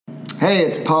Hey,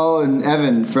 it's Paul and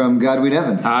Evan from Godwin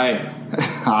Evan. Hi.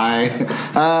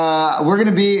 Hi. We're going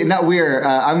to be, not we're,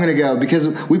 I'm going to go because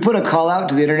we put a call out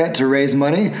to the internet to raise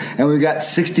money and we got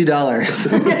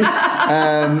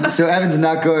 $60. So Evan's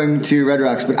not going to Red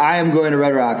Rocks, but I am going to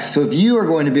Red Rocks. So if you are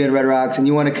going to be in Red Rocks and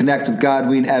you want to connect with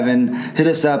Godwin Evan, hit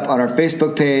us up on our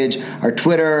Facebook page, our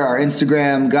Twitter, our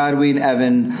Instagram, Godwin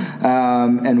Evan,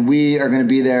 and we are going to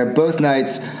be there both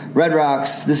nights. Red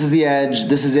Rocks, this is the Edge,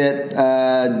 this is it,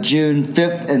 June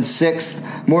 5th and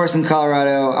 6th, Morrison,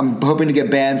 Colorado. I'm hoping to get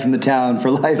banned from the town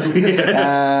for life.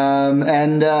 Yeah,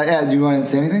 do you want to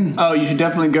say anything? Oh, you should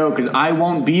definitely go because I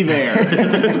won't be there.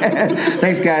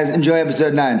 Thanks, guys. Enjoy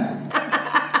episode 9.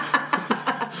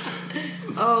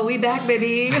 Oh, we back,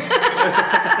 baby.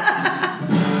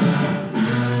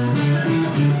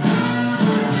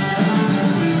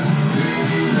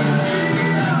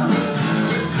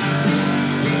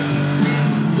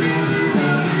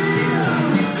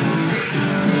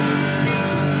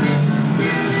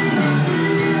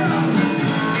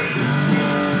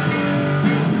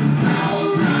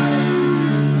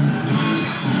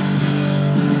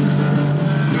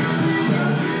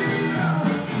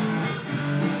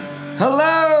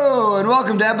 Hello, and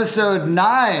welcome to episode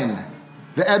 9,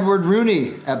 the Edward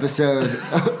Rooney episode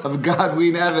of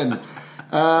Godwin Evan.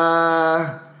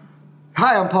 Hi,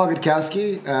 I'm Paul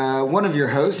Gutkowski, one of your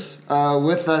hosts.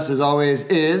 With us, as always,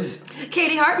 is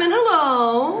Katie Hartman,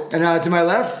 hello. And to my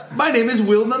left, my name is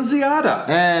Will Nunziata.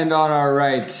 And on our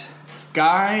right,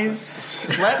 Guys,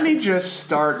 let me just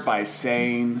start by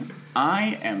saying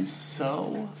I am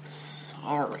so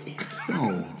sorry.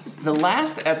 Oh. The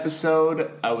last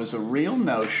episode, I was a real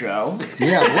no-show.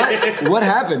 Yeah, what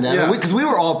happened? Yeah. Because we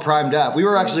were all primed up. We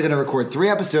were actually going to record 3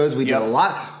 episodes. We did a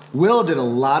lot. Will did a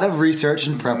lot of research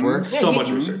and prep work. So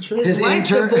much research. His wife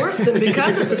divorced him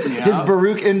because of it. His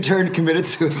Baruch intern committed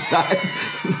suicide.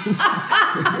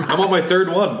 I'm on my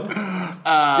 3rd one.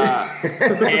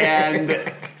 And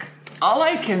all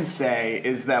I can say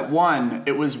is that, one,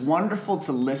 it was wonderful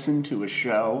to listen to a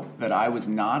show that I was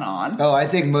not on. Oh, I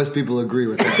think most people agree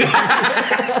with that.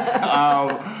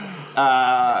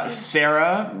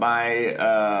 Sarah,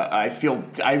 I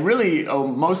really owe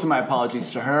most of my apologies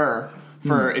to her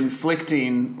for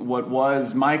inflicting what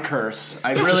was my curse.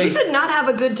 She did not have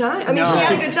a good time. I mean, she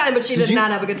had a good time, but she did not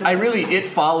have a good time. It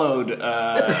followed her.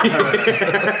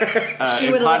 She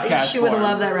would have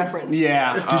loved that reference.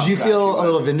 Yeah. Did you feel a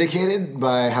little vindicated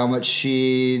by how much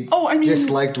she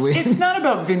disliked Wayne? It's not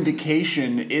about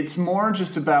vindication. It's more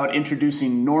just about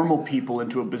introducing normal people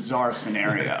into a bizarre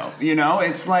scenario. You know,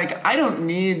 it's like I don't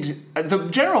need. The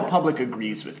general public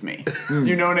agrees with me.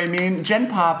 You know what I mean? Gen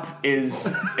Pop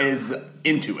is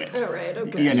into it. All right,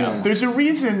 okay. You know, there's a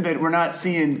reason that we're not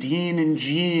seeing Dean and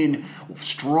Gene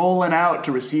strolling out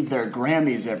to receive their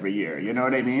Grammys every year. You know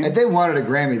what I mean? If they wanted a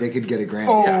Grammy, they could get a Grammy.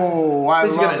 Oh, I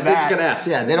love that. They're just gonna ask.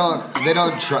 Yeah, they don't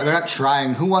try. They're not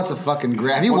trying. Who wants a fucking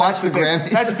Grammy? You watch the Grammys.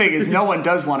 That's the thing is, no one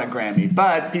does want a Grammy,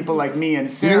 but people like me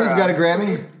and Sarah. You know who's got a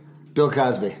Grammy? Bill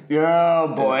Cosby. Oh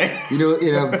boy.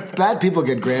 You know, bad people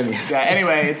get Grammys. Yeah,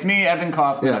 anyway, it's me, Evan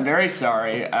Kaufman. Yeah. I'm very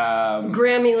sorry.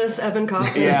 Grammyless Evan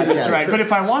Kaufman. Yeah, that's right. But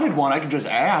if I wanted one, I could just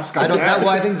ask. I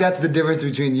think that's the difference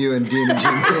between you and Dean and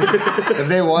Jim. If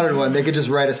they wanted one, they could just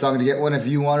write a song to get one. If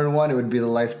you wanted one, it would be the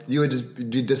life. You would just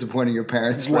be disappointing your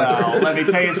parents. Well, let me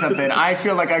tell you something. I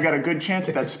feel like I got a good chance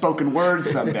at that spoken word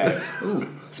someday. Ooh.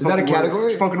 Is that a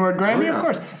category? Spoken word Grammy, of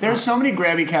course. There's so many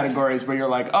Grammy categories where you're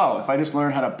like, oh, if I just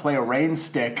learn how to play a rain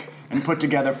stick and put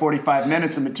together 45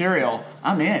 minutes of material,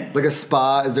 I'm in. Like a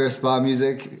spa? Is there a spa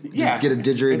music? Yeah. You get a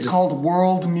didgeridoo. It's called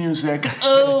world music.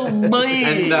 Oh, boy.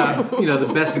 And,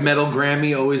 the best metal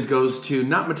Grammy always goes to,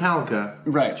 not Metallica,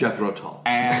 right. Jethro Tull.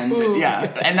 And,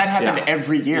 and that happened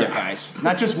every year, guys.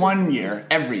 Not just 1 year,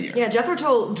 every year. Yeah, Jethro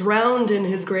Tull drowned in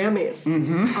his Grammys.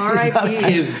 Mm-hmm.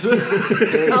 R.I.P.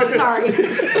 Oh, sorry.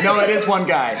 No, it is one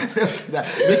guy.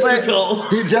 Mr. Tull.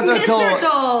 Jethro Mr.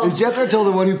 Tull. Is Jethro Tull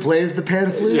the one who plays the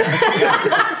pan flute? Yeah.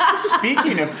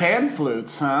 Speaking of pan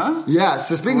flutes, huh? Yeah,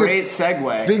 so Great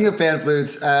segue. Speaking of pan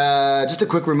flutes, just a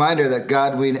quick reminder that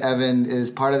Godwin Evan is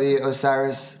part of the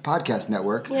Osiris Podcast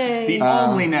Network. Yay. The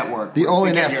only network. The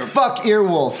only network. Fuck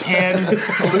Earwolf. Pan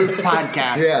flute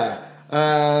podcasts. Yeah.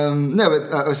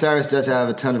 But Osiris does have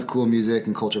a ton of cool music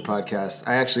and culture podcasts.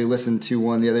 I actually listened to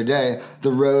one the other day,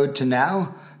 The Road to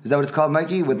Now. Is that what it's called,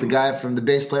 Mikey? With the guy from the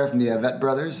bass player from the Avett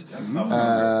Brothers,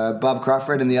 Bob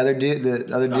Crawford, and the other dude,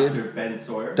 Dr. Ben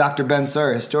Sawyer. Dr. Ben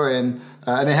Sawyer, historian,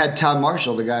 and they had Todd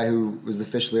Marshall, the guy who was the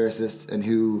Fish lyricist and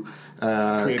who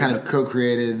kind of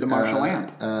co-created the Marshall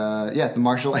amp. The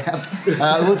Marshall amp.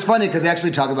 Well, it's funny because they actually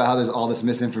talk about how there's all this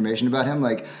misinformation about him.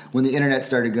 Like when the internet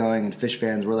started going and Fish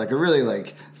fans were like a really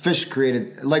like Fish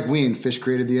created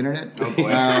the internet. Oh boy.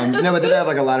 No, but they have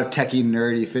like a lot of techie,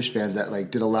 nerdy Fish fans that like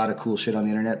did a lot of cool shit on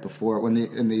the internet before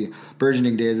in the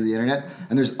burgeoning days of the internet.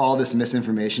 And there's all this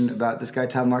misinformation about this guy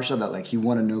Tom Marshall that like he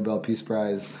won a Nobel Peace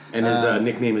Prize. And his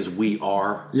nickname is We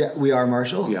Are. Yeah, We Are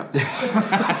Marshall. Yeah.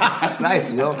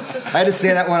 Nice, Will. I had to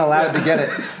say that one aloud to get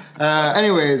it.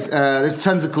 Anyways, there's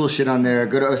tons of cool shit on there.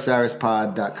 Go to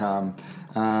osirispod.com.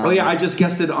 I just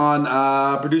guested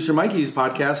on producer Mikey's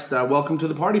podcast, Welcome to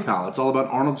the Party Pal. It's all about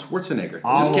Arnold Schwarzenegger. It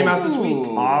just came out this week.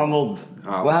 Arnold.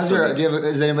 Well,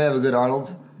 does anybody have a good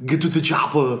Arnold? Get to the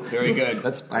chopper. Very good.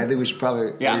 I think we should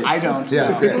probably. Yeah, I don't.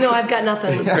 Yeah, no. No, I've got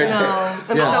nothing. No, I'm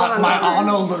so hungover. My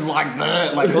Arnold is like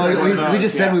that. Like we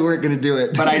just said we weren't going to do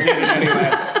it, but I did it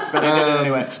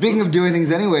anyway. Speaking of doing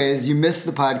things anyways, you missed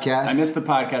the podcast. I missed the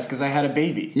podcast because I had a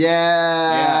baby.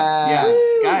 Yeah.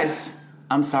 Guys,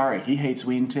 I'm sorry. He hates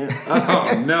Ween too.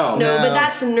 Oh, no. No, but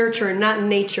that's nurture, not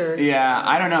nature. Yeah,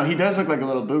 I don't know. He does look like a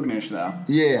little boognish though.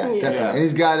 Yeah, definitely. And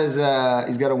he's got a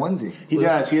onesie. He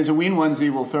does. He has a Ween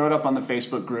onesie. We'll throw it up on the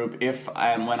Facebook group if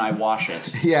and when I wash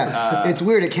it. Yeah, it's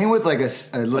weird. It came with like a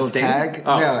little tag.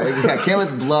 Oh. No, it came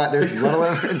with blood. There's blood all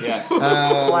over it. Yeah,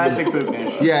 classic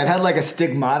boognish. Yeah, it had like a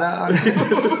stigmata on it.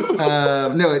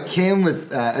 No, it came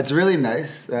with. It's really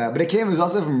nice, but it was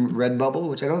also from Redbubble,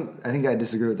 which I think I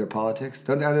disagree with their politics.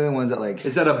 Are they the ones that like?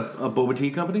 Is that a boba tea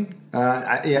company?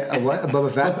 A what? A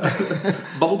Boba Fett?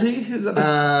 Bubble tea? Is that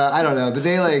I don't know, but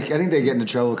I think they get into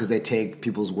trouble because they take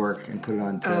people's work and put it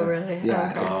on. Oh, really?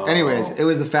 Yeah. Oh. Anyways, it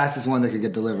was the fastest one that could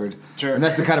get delivered. Sure. And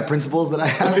that's the kind of principles that I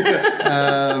have.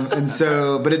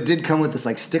 But it did come with this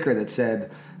like sticker that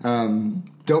said,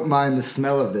 "Don't mind the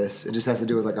smell of this. It just has to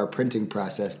do with like our printing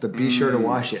process, but be sure to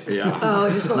wash it." Yeah. Oh,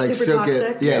 it just smells Like super soak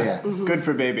toxic? it. Yeah. Mm-hmm. Good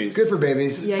for babies. Good for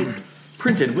babies. Yikes.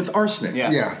 Printed with arsenic.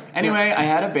 Yeah. Anyway, I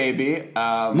had a baby.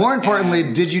 More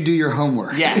importantly, did you do your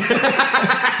homework? Yes.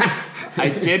 I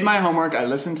did my homework. I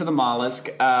listened to the Mollusk.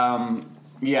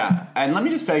 Yeah. And let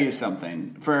me just tell you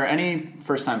something. For any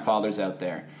first-time fathers out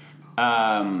there,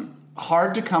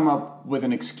 hard to come up with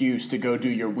an excuse to go do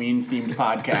your Ween-themed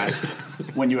podcast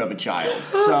when you have a child.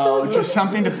 So just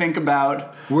something to think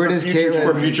about. Where does Caitlin...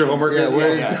 For future homework.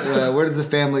 Yeah, where does the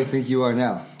family think you are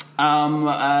now?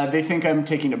 They think I'm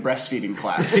taking a breastfeeding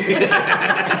class.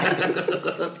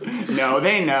 No,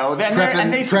 they know.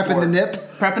 And they support. Prepping the nip?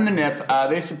 Prepping the nip.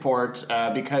 They support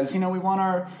because, we want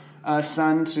our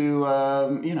son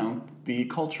to, be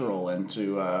cultural and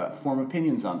to form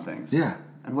opinions on things. Yeah.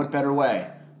 And what better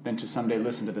way than to someday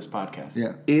listen to this podcast?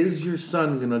 Yeah. Is your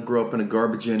son going to grow up in a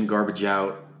garbage in, garbage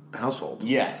out household?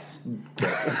 Yes.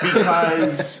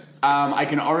 Because I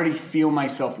can already feel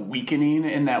myself weakening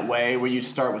in that way where you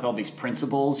start with all these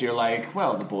principles. You're like,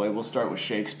 well, the boy will start with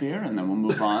Shakespeare and then we'll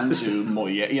move on to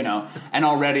Molière, and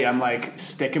already I'm like,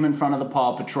 stick him in front of the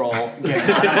Paw Patrol,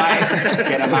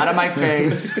 get him out of my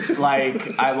face.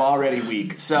 Like, I'm already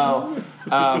weak. So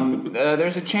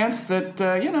there's a chance that,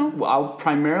 I'll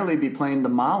primarily be playing the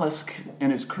Mollusk in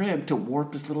his crib to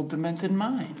warp his little demented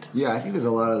mind. Yeah, I think there's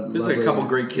a lot of There's a couple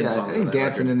great kids songs I think on that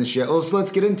dancing record. in the show. Well, so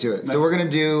let's get into it. So we're going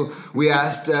to do... We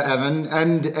asked Evan,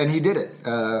 and he did it.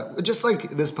 Just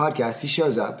like this podcast, he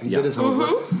shows up. He did his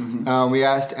homework. Mm-hmm. We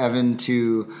asked Evan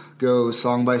to go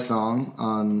song by song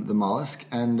on the Mollusk.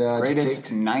 And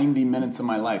Greatest 90 minutes of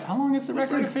my life. How long is the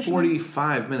record Like officially?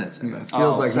 45 minutes. I think. It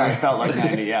feels like sorry, it felt like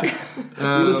 90, yeah.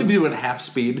 You listen to it at half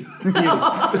speed. No,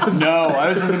 I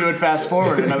was listening to it fast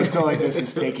forward, and I was still like, this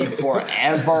is taking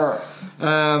forever.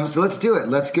 So let's do it.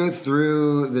 Let's go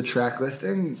through the track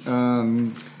listing.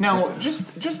 Now,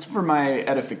 just for my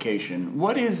edification,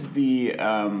 what was the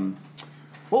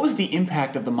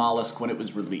impact of the Mollusk when it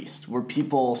was released? Were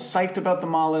people psyched about the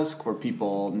Mollusk? Were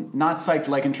people not psyched?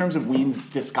 Like in terms of Ween's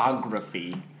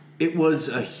discography, It was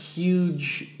a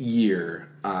huge year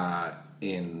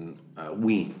in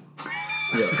Ween.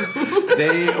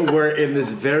 They were in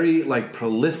this very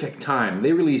prolific time.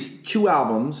 They released 3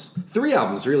 albums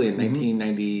really in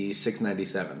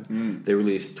 1996-97. They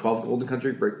released 12 Golden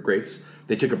Country Greats.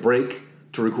 They took a break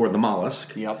to record the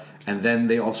Mollusk. Yep. And then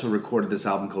they also recorded this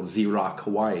album called Z-Rock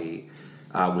Hawaii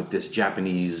with this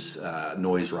Japanese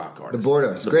noise rock artist. The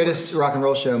Boredoms. Greatest rock and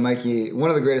roll show, Mikey. One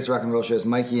of the greatest rock and roll shows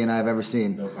Mikey and I have ever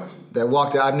seen. No question.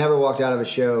 I've never walked out of a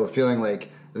show feeling like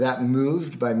that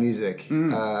moved by music.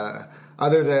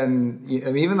 Other than,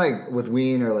 even like with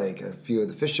Ween or like a few of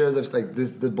the Fish shows, it's like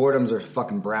the Boredoms are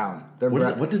fucking brown. They're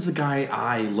brown. What does the guy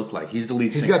I look like? He's the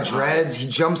lead He's singer. got dreads. He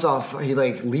jumps off. He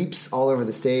leaps all over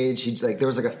the stage. There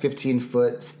was like a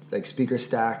 15-foot speaker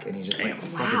stack, and he's just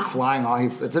fucking flying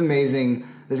off. It's amazing.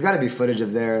 There's got to be footage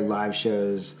of their live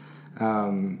shows.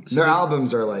 Their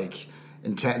albums are like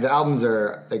intense. The albums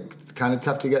are like kind of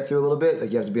tough to get through a little bit.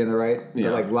 Like you have to be in the right. Yeah.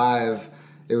 But like live,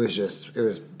 it was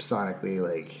sonically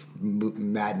like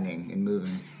maddening and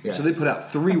moving. Yeah. So they put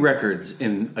out 3 records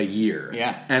in a year.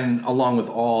 Yeah. And along with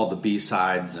all the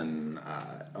B-sides and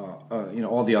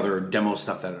all the other demo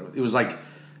stuff it was like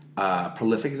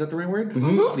prolific. Is that the right word?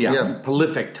 Mm-hmm. Yeah.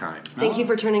 Prolific time. Thank you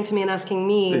for turning to me and asking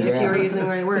me if you were using the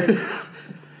right word.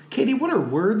 Katie, what are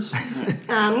words?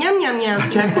 Yum yum yum.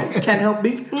 Can't help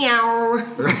me. Meow.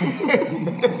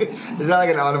 Is that like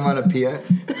an onomatopoeia?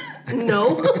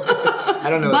 No. I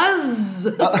don't know. Buzz.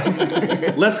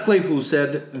 Les Claypool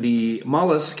said, "The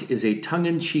Mollusk is a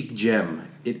tongue-in-cheek gem.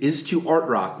 It is to art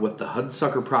rock what the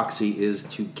Hudsucker Proxy is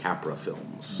to Capra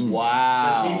Films." Does he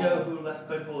Wow. know who Les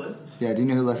Claypool is? Yeah, do you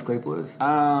know who Les Claypool is?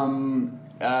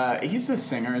 He's a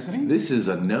singer, isn't he? This is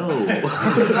a no.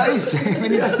 He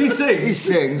sings. He sings. He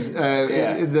sings.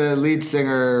 The lead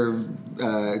singer,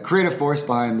 creative force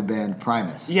behind the band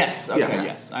Primus. Yes. Okay. Yeah.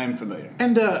 Yes, I am familiar.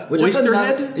 And Which is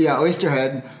Oysterhead? another- Yeah,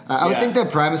 Oysterhead. I would Yeah. think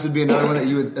that Primus would be another one that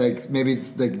you would maybe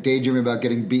daydream about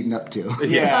getting beaten up to.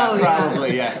 Yeah, Oh, yeah.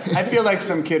 probably. Yeah, I feel like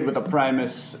some kid with a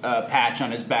Primus patch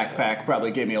on his backpack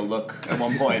probably gave me a look at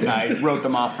one point, and I wrote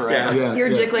them off forever. Yeah, Your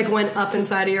yeah. dick like went up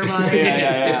inside of your body.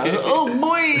 Yeah. Oh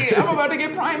boy, I'm about to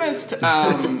get Primused.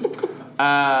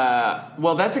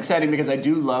 Well, that's exciting because I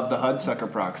do love the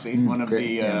Hudsucker Proxy, one of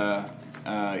great, the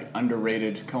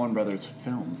underrated Coen Brothers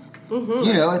films.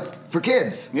 You know, it's for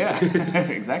kids. Yeah,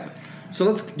 exactly.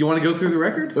 So you want to go through the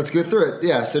record? Let's go through it.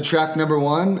 Yeah, so track number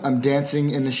 1, I'm Dancing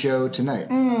in the Show Tonight.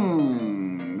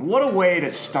 What a way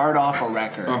to start off a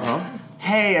record.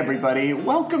 Hey everybody,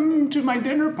 welcome to my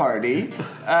dinner party.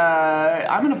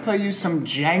 I'm going to play you some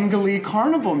jangly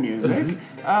carnival music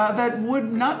that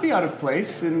would not be out of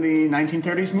place in the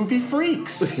 1930s movie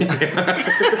Freaks. Great,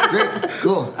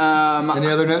 cool. Any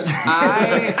other notes?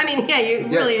 I mean, yeah, you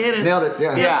really hit it. Nailed it,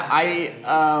 yeah. Yeah,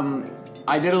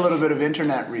 I did a little bit of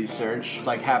internet research,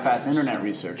 like half-ass internet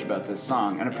research about this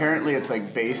song, and apparently it's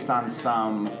like based on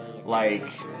some like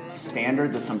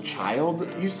standard that some child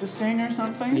used to sing or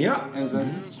something. Yeah. Is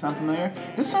this sound familiar?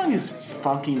 This song is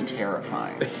fucking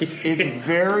terrifying. It's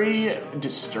very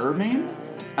disturbing.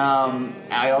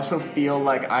 I also feel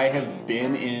like I have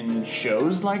been in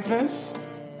shows like this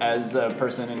as a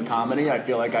person in comedy. I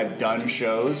feel like I've done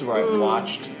shows where I've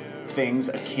watched things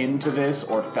akin to this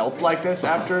or felt like this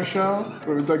after a show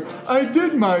where it was like, I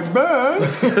did my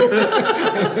best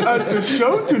at the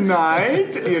show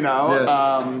tonight, you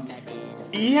know.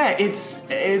 Yeah, it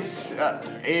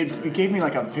gave me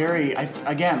like a very, I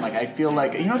feel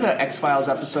like, you know the X-Files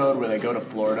episode where they go to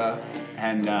Florida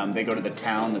and they go to the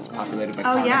town that's populated by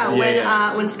Oh yeah,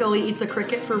 carnivores? when Scully eats a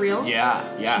cricket for real. Yeah.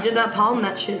 She did not palm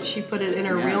that shit. She put it in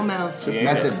her real mouth. She ate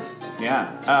Method. it.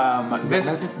 Yeah.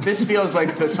 This feels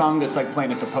like the song that's like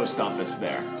playing at the post office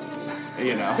there.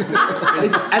 You know?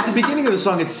 At the beginning of the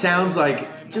song, it sounds like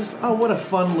just, what a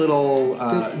fun little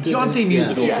jaunty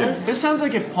musical Yeah. tune. This sounds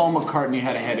like if Paul McCartney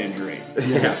had a head injury.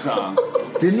 This song.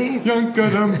 Didn't he?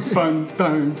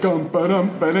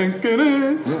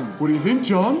 What do you think,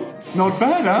 John? Not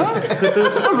bad, huh?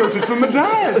 I wrote it from my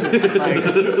dad. Like,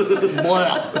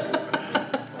 blah.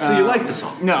 So you like the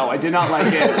song? No, I did not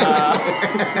like it.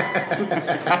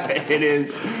 It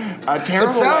is a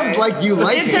terrible. It sounds like you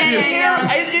like It's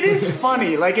it. it is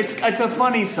funny. Like it's a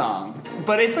funny song,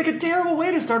 but it's like a terrible way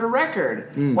to start a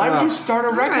record. Why would you start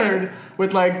a record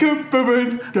with like?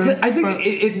 I think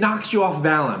it knocks you off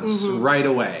balance right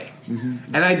away.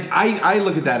 And I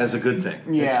look at that as a good thing.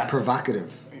 Yeah, It's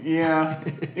provocative. yeah,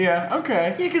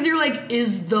 okay. Yeah, because you're like,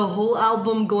 is the whole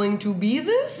album going to be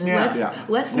this? Yeah.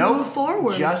 Let's Nope, move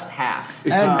forward. Just half.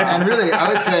 And really, I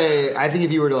would say, I think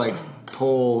if you were to like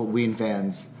poll Ween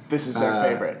fans, This is their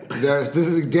favorite. This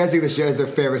is Dancing the Show is their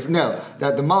favorite. No,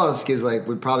 that the Mollusk is like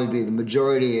would probably be the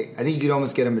majority. I think you could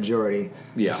almost get a majority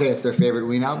to say it's their favorite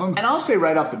Ween album. And I'll say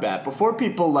right off the bat, before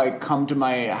people like come to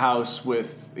my house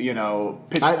with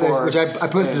pitchforks, Which I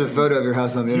posted a photo of your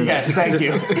house on the internet. Yes, thank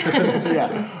you.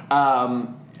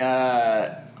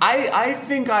 I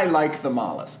think I like the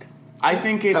Mollusk. I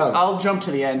think it's. I'll jump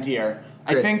to the end here.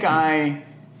 Great. I think I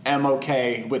am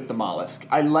okay with the Mollusk.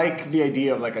 I like the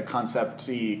idea of like a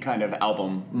concept-y kind of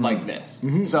album like this.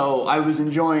 So I was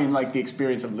enjoying like the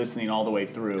experience of listening all the way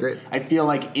through. Great. I feel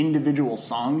like individual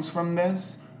songs from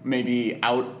this, maybe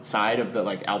outside of the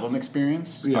like album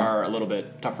experience, are a little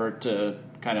bit tougher to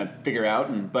kind of figure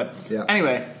out. But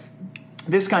anyway,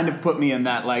 this kind of put me in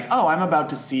that like, I'm about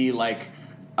to see like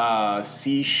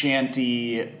sea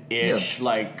shanty-ish,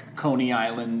 like Coney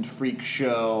Island freak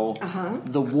show,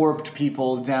 the warped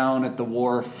people down at the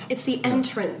wharf. It's the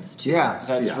entrance to Yeah.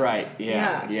 That's right.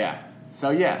 Yeah. So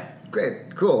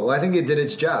Great, cool. Well, I think it did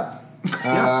its job.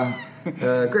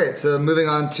 Great. So moving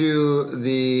on to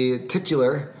the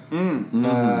titular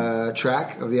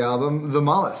track of the album, The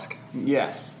Mollusk.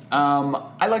 Yes.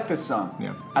 I like this song.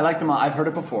 Yeah. I like them all. I've heard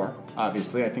it before,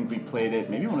 obviously. I think we played it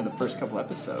maybe one of the first couple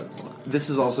episodes. This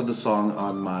is also the song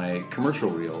on my commercial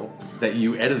reel that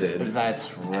you edited.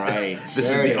 That's right. This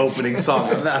is the opening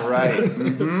song of that. That's right.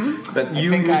 Mm-hmm. That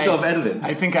you yourself edited.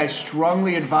 I think I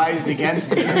strongly advised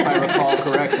against it, if I recall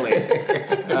correctly.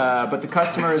 But the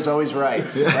customer is always right.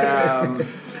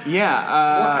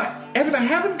 Evan, I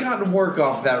haven't gotten work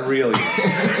off that reel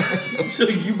yet. So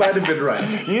you might have been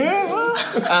right. Yeah,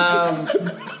 well.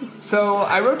 So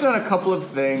I wrote down a couple of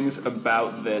things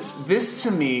about this. This,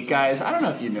 to me, guys, I don't know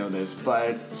if you know this,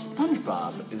 but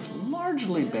SpongeBob is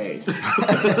largely based off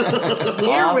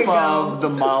of the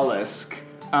mollusk.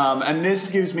 And this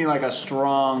gives me like a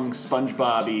strong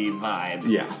SpongeBob-y vibe.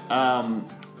 Yeah.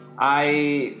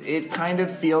 It kind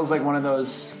of feels like one of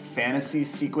those fantasy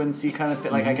sequency kind of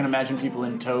thing. Like I can imagine people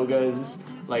in togas,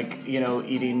 like, you know,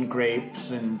 eating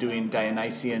grapes and doing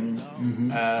Dionysian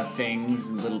things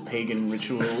and little pagan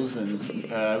rituals.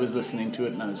 And I was listening to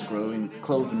it and I was growing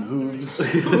cloven hooves.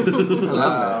 I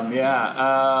love that.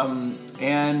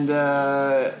 And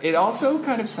it also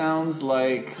kind of sounds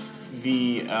like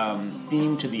the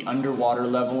theme to the underwater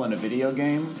level in a video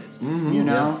game, you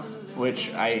know?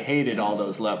 Which I hated all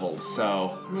those levels,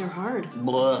 so They're hard.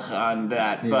 Blah on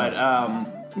that. Yeah. But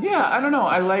I don't know.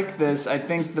 I like this. I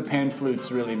think the pan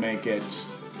flutes really make it.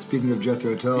 Speaking of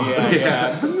Jethro Tull.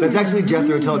 Yeah. That's actually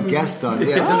Jethro Tull guest on.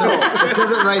 Yeah, it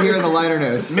says it right here in the liner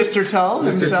notes. Mr. Tull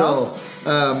Mr. himself.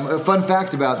 Tull. A fun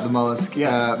fact about the mollusk.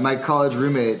 Yes. My college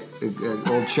roommate,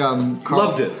 old chum, Carl,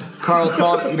 Loved it. Carl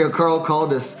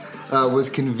Caldus was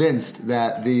convinced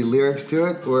that the lyrics to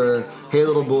it were, "Hey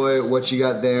little boy, what you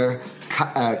got there?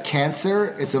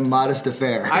 Cancer, it's a modest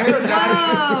affair." I heard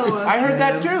that. Oh. I heard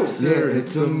that too. Yeah,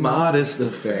 it's a modest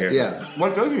affair. Yeah.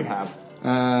 What goes you have?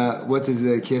 What does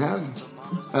the kid have?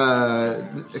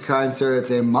 Kind sir,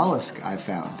 it's a mollusk I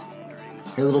found.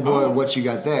 Hey little boy, what you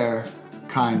got there?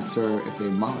 Kind sir, it's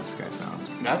a mollusk I found.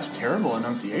 That's terrible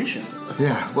enunciation.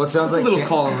 Yeah, well, it sounds It's like a little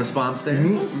call and response there.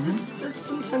 It's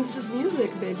sometimes just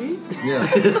music, baby. Yeah.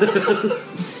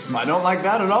 I don't like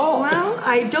that at all. Well,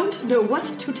 I don't know what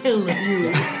to tell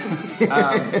you.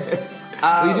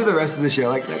 Will you do the rest of the show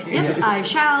like that? Yes, I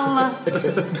shall.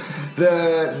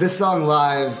 This song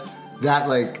live, that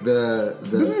like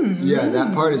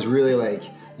that part is really like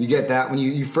you get that when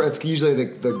you it's usually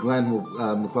the Glenn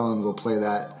McClellan will play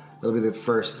that. It'll be the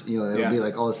first, it'll be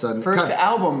like all of a sudden First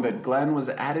album that Glenn was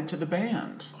added to the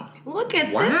band. Look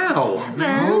at Wow.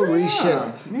 that. holy shit.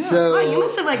 Yeah. So Wow, you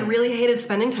must have like really hated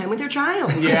spending time with your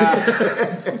child.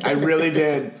 Yeah, I really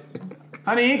did.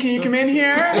 Honey, can you come in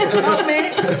here? Help me?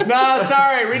 No,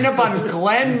 sorry, reading up on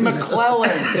Glenn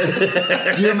McClellan.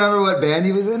 do you remember what band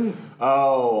he was in?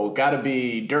 Oh, gotta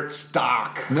be Dirt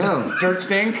Stock. No. Dirt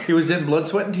Stink? He was in Blood,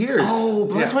 Sweat, and Tears. Oh,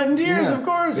 Blood, Sweat, and Tears, Yeah. of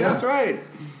course. Yeah. That's right.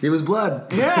 He was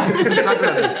Blood. Yeah. Talk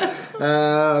about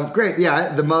this. Great, yeah,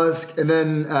 the mollusk, and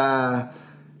then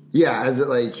as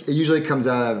it usually comes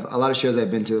out of a lot of shows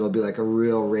I've been to, it'll be like a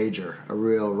real rager, a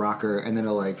real rocker, and then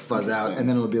it'll like fuzz out, and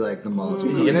then it'll be like the mollusk.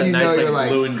 You And get then the you nice know you're like,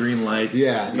 blue and green lights.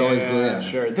 yeah, it's always blue. Yeah.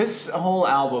 Sure. This whole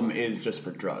album is just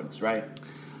for drugs, right?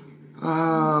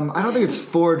 I don't think it's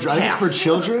for. I think it's for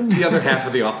children. The other half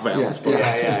of the off balance part.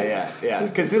 Yeah.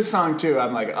 Because this song too,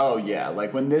 I'm like, oh yeah,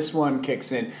 like when this one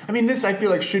kicks in. I mean, this I feel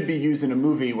like should be used in a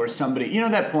movie where somebody, you know,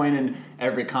 that point in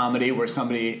every comedy where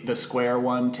somebody, the square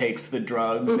one, takes the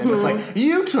drugs and it's like,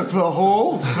 you took the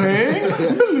whole thing.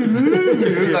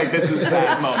 Like this is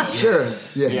that moment. Sure.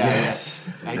 Yeah.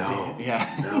 Yes, I did.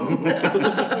 Yeah. No.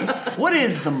 What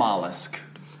is the mollusk?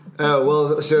 Oh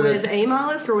well. So What is a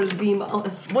mollusk or what is the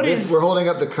mollusk? What is? we're holding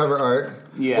up the cover art.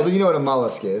 Yes. Well, you know what a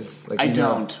mollusk is. Like, I you know.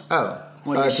 don't. Oh.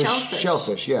 What is it's a shellfish?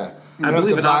 shellfish. Yeah. I You don't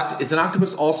believe have to is an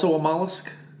octopus also a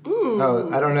mollusk? Oh,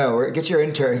 I don't know. Get your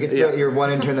intern. Get your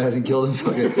one intern that hasn't killed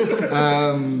himself yet.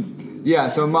 Yeah,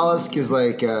 so a mollusk is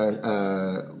like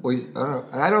I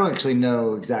don't actually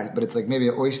know exactly, but it's like maybe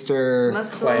an oyster,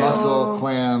 mussel,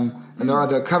 clam, and there are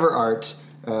the cover art.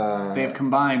 They've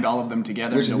combined all of them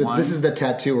together Which is into one. this is the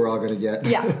tattoo we're all going to get.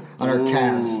 Yeah. on our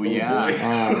calves. Ooh,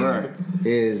 yeah, sure.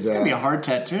 Is It's gonna be a hard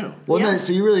tattoo. well, Yeah. no.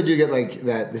 So you really do get like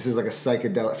that. This is like a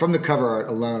psychedelic from the cover art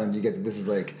alone. You get that this is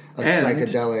like a And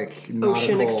psychedelic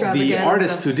nautical. extravaganza. The Again,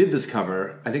 artist so- who did this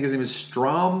cover, I think his name is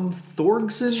Strom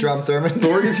Thorgson. Strom Thurmond.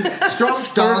 Strom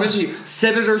Staunch Thurmond.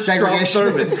 Senator Strom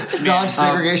Thurmond. Staunch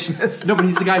segregationist. No, but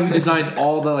he's the guy who designed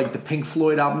all the the Pink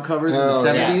Floyd album covers in the Oh,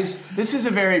 70s. Yes. This is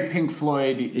a very Pink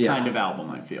Floyd Yeah. kind of album,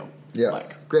 I feel. Yeah.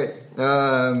 Like. Great.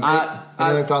 Any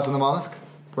other thoughts on the Mollusk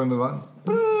before we move on?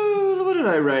 What did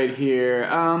I write here?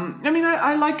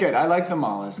 I like it. I like the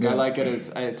Mollusk. Yeah. I like it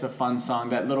as it's a fun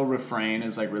song. That little refrain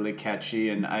is like really catchy,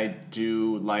 and I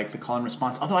do like the call and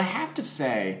response. Although I have to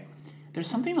say, there's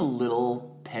something a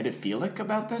little pedophilic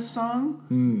about this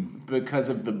song because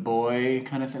of the boy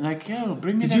kind of thing. Like, yo,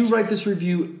 bring me. Did you write this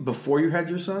review before you had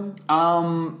your son?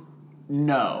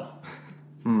 No.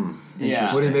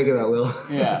 Yeah. What do you make of that, Will?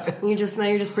 Yeah. You're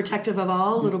just protective of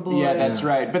all little boys. Yeah, that's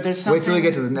right. But there's something. Wait till we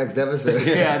get to the next episode.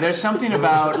 Yeah, there's something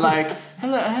about like,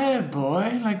 hello, hey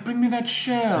boy, like bring me that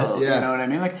shell. Yeah. You know what I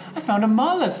mean? Like, I found a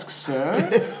mollusk, sir.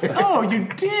 Oh, you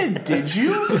did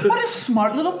you? What a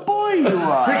smart little boy you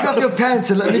are. Take off your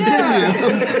pants and let me do you.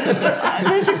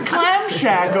 There's a clam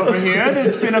shack over here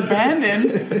that's been abandoned,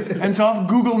 and it's off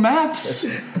Google Maps.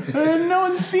 No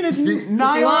one's seen it.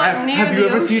 What? Near Have you the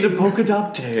ever ocean? seen a polka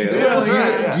dot tail?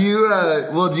 Do you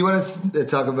want to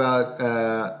talk about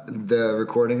the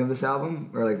recording of this album,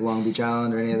 or like Long Beach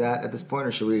Island, or any of that at this point,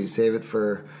 or should we save it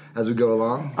for as we go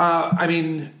along? I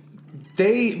mean,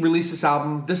 they released this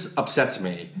album. This upsets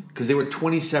me because they were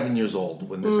 27 years old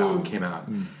when this album came out,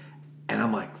 and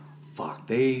I'm like, fuck.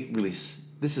 They released.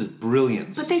 This is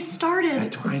brilliant. But they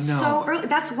started I know. so early.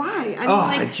 That's why. I mean,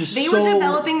 like, it's just they so- were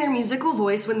developing their musical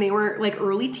voice when they were like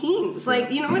early teens.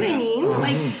 Like, you know what I mean?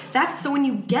 Like, that's so when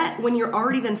you're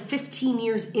already then 15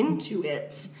 years into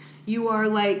it, you are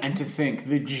like. And to think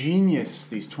the genius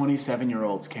these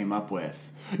 27-year-olds came up with.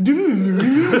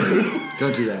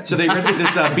 Don't do that. So they rented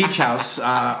this beach house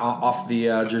off the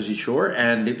Jersey Shore,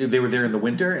 and they were there in the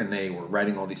winter, and they were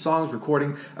writing all these songs,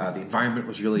 recording. The environment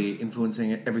was really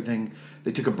influencing everything.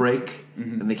 They took a break,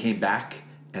 and they came back,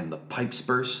 and the pipes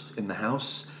burst in the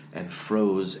house and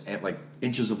froze, and like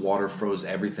inches of water froze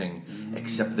everything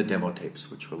except the demo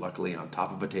tapes, which were luckily on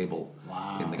top of a table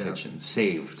in the kitchen.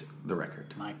 Saved the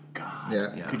record. My God.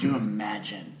 Yeah. Could you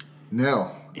imagine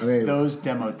No. if I mean, those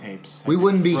demo tapes? we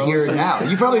wouldn't be here frozen? now.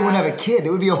 You probably wouldn't have a kid.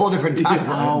 It would be a whole different timeline.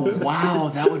 Oh wow,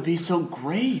 that would be so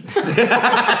great. You'd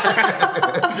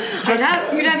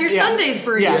have your Sundays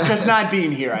free. Yeah, just not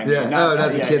being here. I mean, Yeah.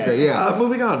 Not the kid thing. Yeah.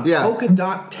 Moving on. Yeah. Polka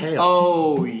dot tail.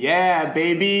 Oh yeah,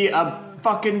 baby, a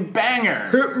fucking banger.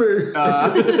 Hit me.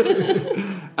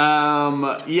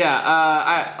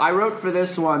 I wrote for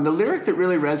this one. The lyric that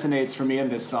really resonates for me in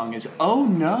this song is "Oh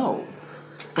no."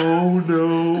 Oh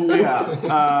no. Yeah.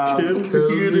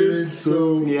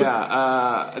 So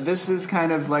This is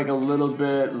kind of like a little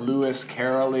bit Lewis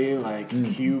Carroll-y, like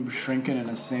cube shrinking in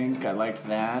a sink. I like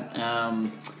that.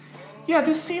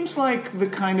 This seems like the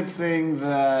kind of thing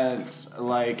that,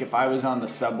 like, if I was on the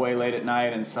subway late at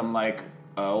night and some, like,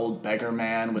 old beggar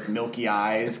man with milky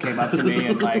eyes came up to me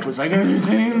and, like, was like,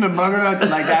 anything, the bugger nut,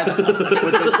 like, that's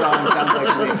what this song sounds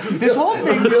like to me. This whole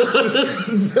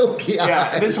thing... milky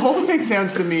Yeah, eyes. this whole thing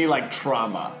sounds to me like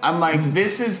trauma. I'm like,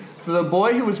 this is... So the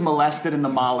boy who was molested in the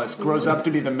mollusk grows up to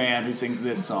be the man who sings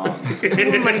this song.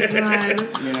 Oh my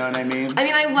God. You know what I mean? I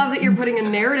mean, I love that you're putting a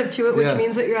narrative to it, which Yeah.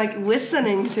 means that you're like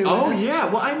listening to Oh it. yeah.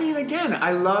 Well, I mean, again,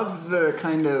 I love the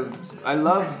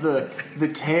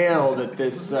tale that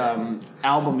this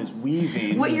album is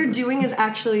weaving. What you're doing is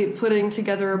actually putting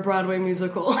together a Broadway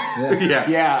musical. Yeah.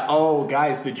 Yeah. Oh,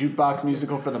 guys, the jukebox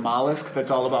musical for the mollusk. That's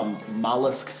all about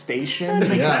Mollusk Station.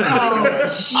 Oh,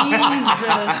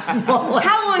 Jesus.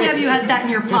 How long have you had that in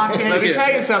your pocket? Let me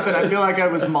tell you something. I feel like I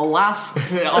was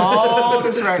mollusked all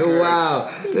this record.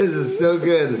 Wow, this is so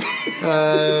good.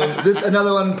 This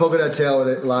another one, Polka Dot Tail, with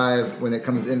it live when it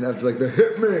comes in after like the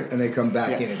hit me, and they come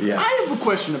back in. Yeah. I have a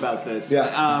question about this.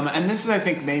 Yeah. And this is, I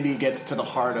think, maybe gets to the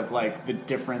heart of like the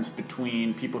difference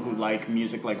between people who like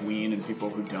music like Ween and people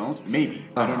who don't. Maybe.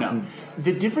 I don't know.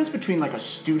 The difference between like a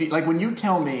studio, like when you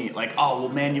tell me like, oh well,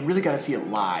 man, you really got to see it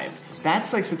live.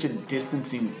 That's like such a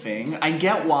distancing thing. I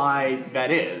get why that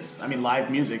is. I mean,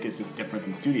 live music is just different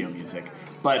than studio music.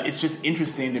 But it's just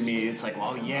interesting to me. It's like,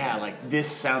 well, yeah, like this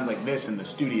sounds like this in the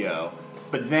studio.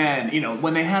 But then, you know,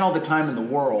 when they had all the time in the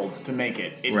world to make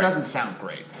it, it Right. doesn't sound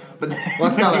great. But then, Well,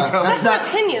 That's that's an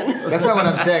opinion. That's not what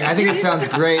I'm saying. I think it sounds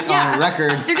great Yeah. on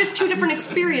record. They're just two different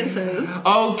experiences.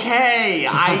 okay,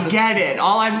 I get it.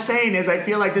 All I'm saying is I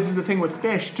feel like this is the thing with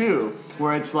Fish, too,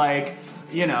 where it's like,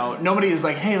 you know, nobody is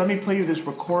like, hey, let me play you this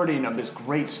recording of this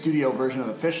great studio version of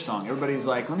the Fish song. Everybody's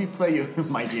like, let me play you.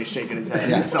 Mikey is shaking his head.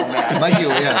 Yeah. He's so mad.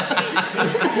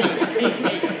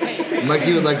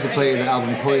 Mikey would like to play the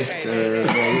album Hoist.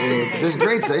 There's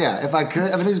great, so yeah. If I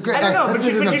could, I mean, there's great. I don't know, this but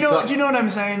isn't do you know stuff- do you know what I'm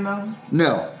saying, though?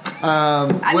 No.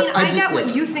 I mean, I just- get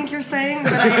what you think you're saying,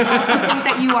 but I also think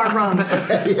that you are wrong.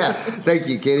 Yeah, thank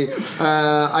you, Katie.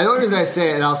 The only reason I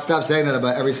say it, and I'll stop saying that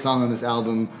about every song on this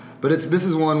album, But this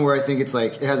is one where I think it's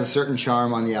like it has a certain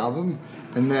charm on the album,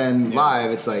 and then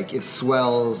live it's like it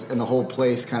swells and the whole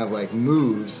place kind of like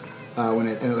moves when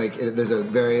there's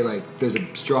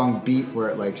a strong beat where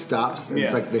it like stops and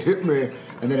it's like the hit me,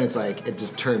 and then it's like it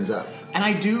just turns up.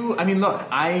 And look,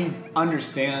 I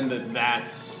understand that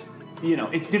that's,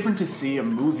 it's different to see a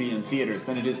movie in theaters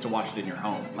than it is to watch it in your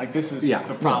home. Like, this is the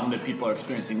problem that people are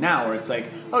experiencing now, where it's like,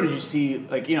 oh, did you see,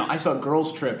 I saw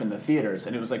Girls Trip in the theaters,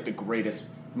 and it was like the greatest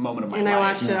moment of my life. And I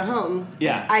watched it at home.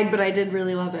 Yeah. But I did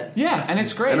really love it. Yeah, and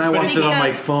it's great. And I watched it on my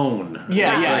of- phone.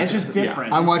 Yeah, it's just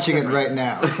different. I'm It's watching different. it right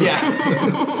now.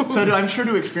 Yeah. So I'm sure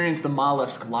to experience the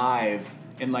Mollusk live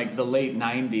in like the late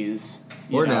 90s.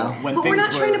 Or now. When But we're things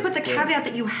not trying to were put the good. caveat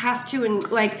that you have to No,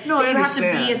 I that you have to be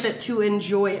understand. at it to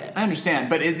enjoy it. I understand,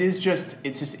 but it's just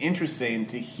interesting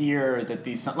to hear that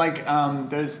these songs,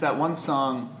 there's that one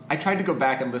song, I tried to go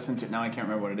back and listen to it, now I can't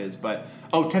remember what it is, but,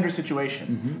 Tender Situation.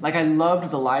 Mm-hmm. Like, I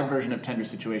loved the live version of Tender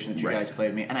Situation that you guys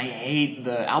played me, and I hate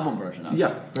the album version of it.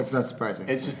 Yeah. That's not surprising.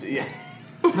 It's just, yeah.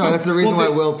 No, that's the reason why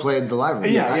Will played the live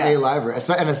version. Yeah, yeah. A live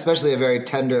version, and especially a very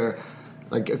tender,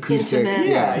 like acoustic. Intimate.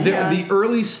 Yeah. The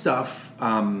early stuff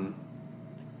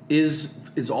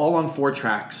is all on 4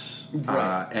 tracks,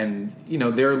 and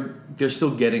they're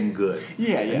still getting good.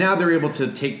 Yeah. And now they're able to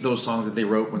take those songs that they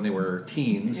wrote when they were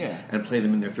teens and play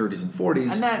them in their 30s and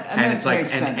 40s, And that it's like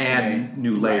makes and sense to add me.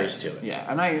 new layers to it. Yeah,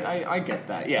 and I get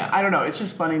that. Yeah, I don't know. It's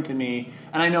just funny to me,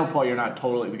 and I know, Paul, you're not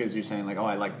totally, because you're saying like, oh,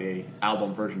 I like the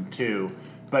album version too,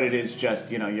 but it is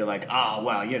just, you're like, oh,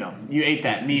 well, you ate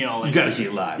that meal. And You gotta see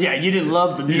it live. Yeah, you didn't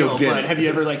love the meal, don't get but it. have you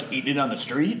ever like eaten it on the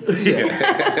street? Yeah.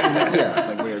 It's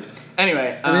like weird.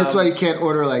 Anyway, I mean, that's why you can't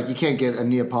order you can't get a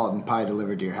Neapolitan pie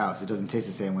delivered to your house. It doesn't taste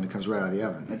the same when it comes right out of the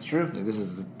oven. that's true.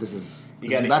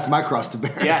 Yeah, that's my cross to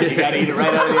bear. Yeah, you gotta eat it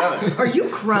right out of the oven. Are you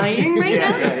crying right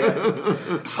now?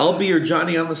 Yeah. I'll be your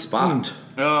Johnny on the spot.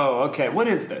 Oh, okay. What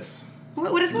is this?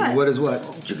 What is what? What is what?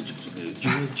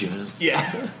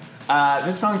 Yeah.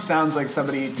 This song sounds like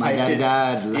somebody typed My daddy in.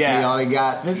 died. Left me all he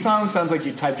got. This song sounds like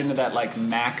you typed into that like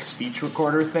Mac speech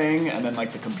recorder thing, and then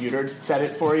like the computer said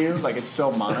it for you. Like it's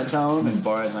so monotone and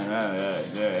boring. Like, yeah,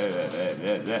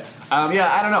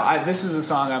 I don't know. This is a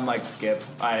song I'm like skip.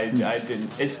 I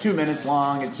didn't. It's 2 minutes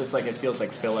long. It's just like it feels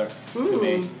like filler to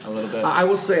me a little bit. I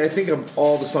will say, I think of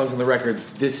all the songs on the record,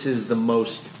 this is the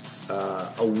most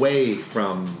away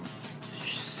from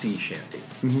sea shanty.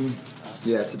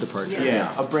 Yeah, it's a departure.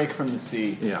 Yeah, a break from the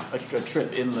sea. Yeah. a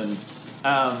trip inland.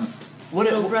 What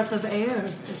a breath of air,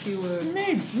 if you were.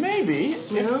 Maybe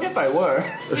No? if I were.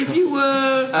 If you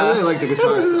were. I really like the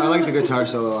guitar. I like the guitar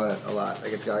solo on it a lot.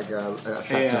 Like it's got like an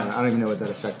effect Yeah. on it. I don't even know what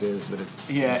that effect is, but it's.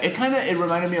 Yeah, it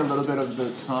reminded me a little bit of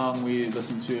the song we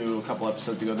listened to a couple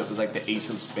episodes ago that was like the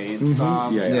Ace of Spades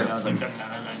song. Yeah, yeah. You know, it was like dun,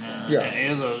 dun, dun, dun, dun, Yeah.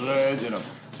 Ace of Spades,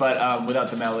 but without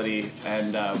the melody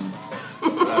and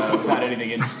without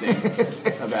anything interesting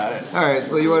about it. All right.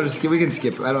 Well, you wanted to skip? We can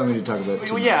skip. I don't need to talk about it.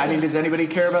 too Well, yeah, much. I mean, does anybody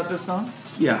care about this song?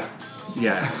 Yeah.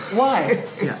 Why?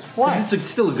 Yeah. Why? Because it's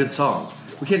still a good song.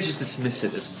 We can't just dismiss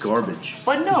it as garbage.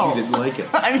 But no. Because you didn't like it.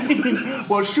 I mean,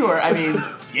 well, sure. I mean,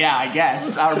 yeah, I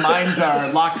guess our minds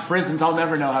are locked prisons. I'll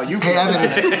never know how you Hey, feel. Evan,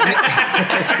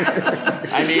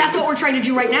 I mean, That's what we're trying to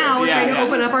do right now. We're Yeah, trying to yeah.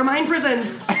 open up our mind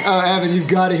prisons. Evan, you've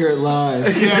got to hear it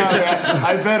live. yeah,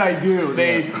 I bet I do.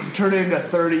 They turn it into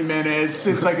 30 minutes.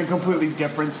 It's like a completely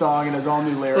different song and has all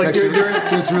new lyrics. Actually,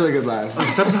 it's really good live.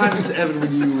 Sometimes, Evan,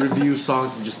 when you review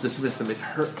songs and just dismiss them, it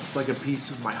hurts like a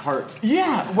piece of my heart.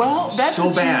 Yeah, well, that's So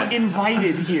what bad. you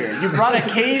invited here. You brought a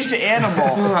caged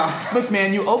animal. Look,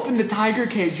 man, you open the tiger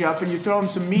cage up and you throw him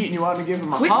some meat and you want to give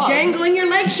him a Quit hug. jangling your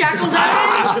leg shackles, Evan.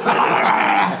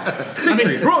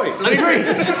 Roy! I agree.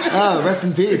 Oh, rest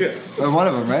in peace. Or one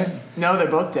of them, right? No, they're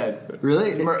both dead.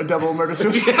 Really? Double murder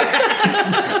suicide.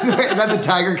 Not the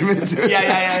tiger committed suicide.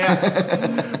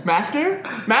 Yeah. Master.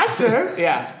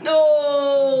 Yeah.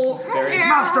 No.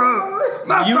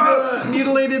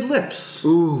 Mutilated lips.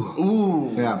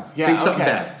 Ooh. Yeah. Yeah, Say something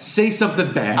okay. bad. Say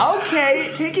something bad.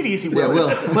 Okay, take it easy, Will. Will.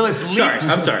 Willis leaped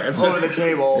I'm sorry. over the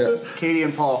table. Katie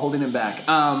and Paul holding him back.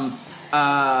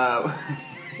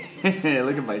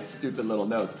 Look at my stupid little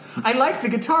notes. I like the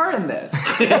guitar in this.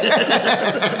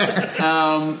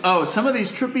 Some of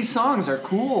these trippy songs are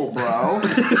cool, bro.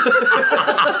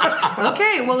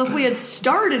 Okay, well, if we had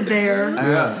started there.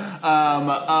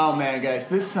 Oh man, guys,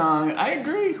 this song, I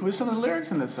agree with some of the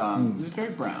lyrics in this song. It's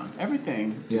very brown.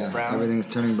 Everything is Yeah, brown. everything's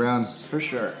turning brown. For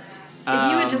sure.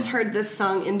 If you had just heard this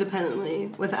song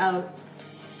independently without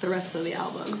the rest of the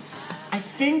album, I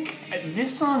think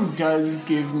this song does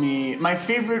give me my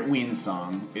favorite Ween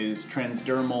song is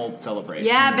Transdermal Celebration.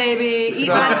 Yeah, baby. Eat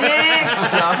my dick.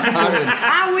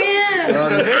 I win.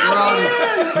 We're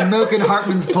all smoking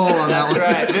Hartman's pole on that one.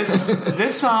 Right.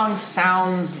 This song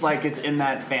sounds like it's in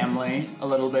that family a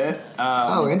little bit.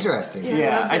 Oh, interesting.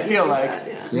 Yeah, I feel like that,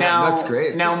 yeah. Yeah, now that's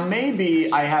great. Now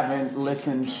maybe I haven't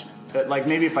listened. Like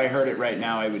maybe if I heard it right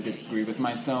now, I would disagree with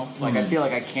myself. Like I feel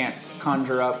like I can't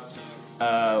conjure up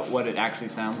what it actually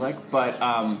sounds like, but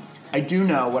I do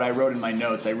know what I wrote in my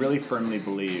notes. I really firmly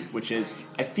believe, which is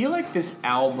I feel like this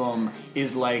album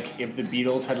is like if the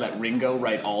Beatles had let Ringo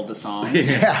write all the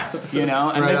songs. Yeah. You know,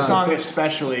 and Right this on. song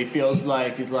especially feels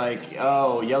like he's like,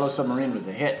 oh, Yellow Submarine was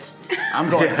a hit. I'm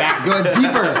going back. Going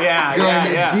deeper. Yeah,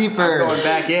 Going yeah. deeper. I'm going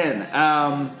back in.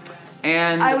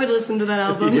 And I would listen to that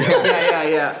album.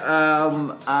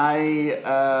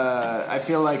 I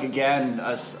feel like again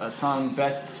a song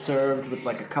best served with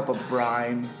like a cup of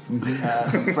brine,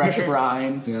 some fresh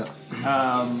brine. Yeah.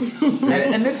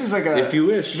 And this is like a If you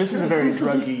wish. This is a very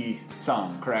druggy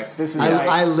song, correct? This is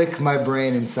I lick my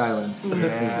brain in silence. Is the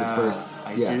yeah, first.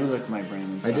 I Yeah. do lick my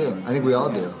brain. I do. I think we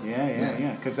all do.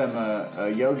 Yeah. Because I'm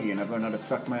a yogi and I've learned how to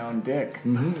suck my own dick.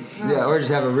 Yeah, or just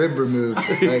have a rib removed.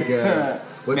 Like,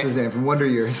 what's his name from Wonder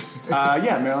Years?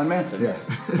 Yeah, Marilyn Manson. Yeah.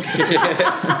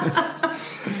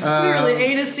 Clearly,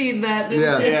 Ada seen that, didn't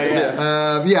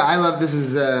Yeah. she? Yeah, I love this.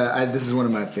 This is one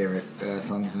of my favorite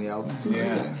songs in the album. I would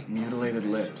Yeah, say. Mutilated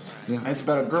Lips. Yeah. And it's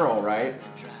about a girl, right?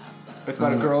 It's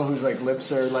about a girl whose like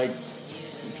lips are like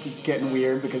getting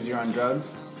weird because you're on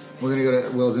drugs. We're gonna go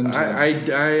to Will's intern.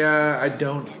 I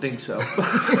don't think so.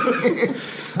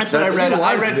 That's what I That's read. who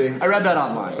wanted to be. I read that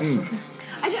online.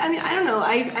 I mean, I don't know.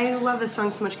 I love this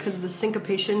song so much because the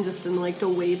syncopation, just in like the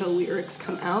way the lyrics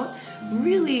come out,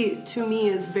 really to me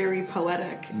is very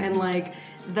poetic, and like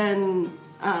then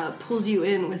pulls you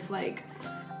in with like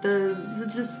the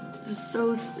just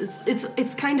so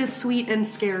it's kind of sweet and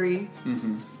scary,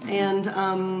 and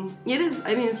it is.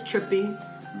 I mean, it's trippy,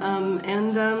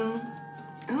 and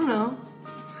I don't know.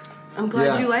 I'm glad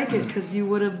Yeah. you like it because you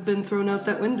would have been thrown out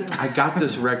that window. I got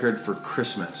this record for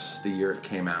Christmas the year it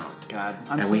came out. God,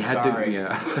 I'm and so we had sorry.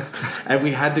 to, and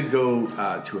we had to go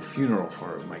to a funeral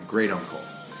for my great uncle.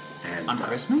 And On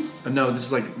Christmas? No, this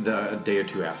is like a day or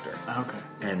two after. Okay.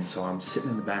 And so I'm sitting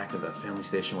in the back of the family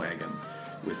station wagon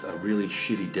with a really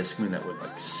shitty Discman that would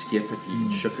like skip if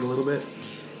you shook it a little bit,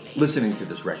 listening to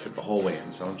this record the whole way in.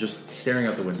 So I'm just staring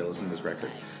out the window listening to this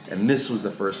record, and this was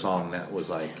the first song that was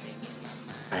like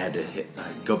I had to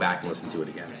go back and listen to it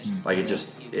again. Like it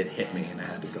hit me, and I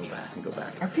had to go back and go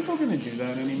back. Are people going to do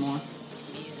that anymore?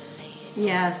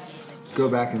 Yes. Go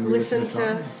back and Listen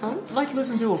listen to songs? Like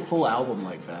listen to a full album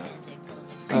like that.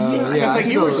 Yeah, Because I like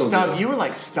you were still- stuck. You were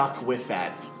like stuck with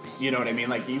that. You know what I mean?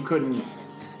 Like you couldn't.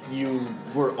 You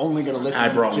were only going to listen. I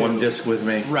brought to, one disc with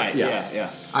me. Right.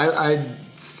 Yeah. I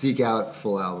seek out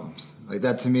full albums. Like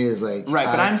that to me is like Right,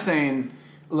 but I'm saying,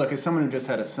 look, as someone who just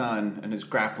had a son and is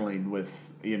grappling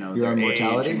with Your their own age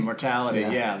mortality? and mortality,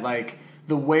 Yeah. like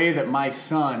the way that my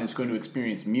son is going to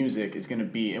experience music is going to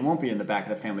be. It won't be in the back of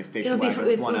the family station It'll be, wagon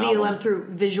with it'll one be album. allowed through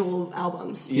visual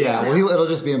albums. Yeah, well, it'll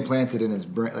just be implanted in his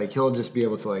brain. Like he'll just be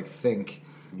able to like think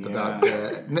about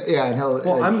the and he'll.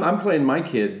 Well, like, I'm playing my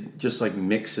kid just like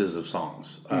mixes of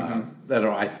songs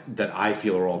that I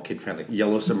feel are all kid friendly.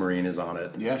 Yellow Submarine is on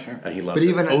it. Yeah, sure. He loves But it.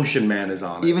 even- Ocean Man is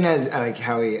on it. even as like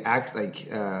how he acts.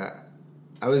 Like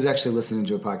I was actually listening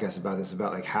to a podcast about this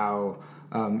about like how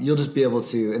you'll just be able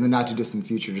to in the not too distant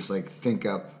future just like think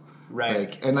up.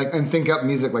 Right. and think up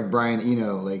music like Brian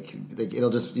Eno, like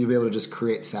you'll be able to just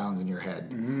create sounds in your head.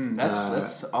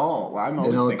 That's all. I'm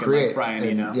always It'll thinking create like Brian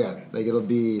and, Eno. Yeah, like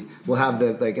we'll have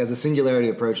the like as the singularity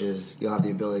approaches, you'll have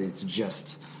the ability to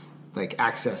just like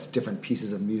access different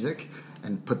pieces of music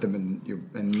and put them in your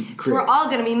and So create. we're all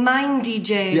gonna be mind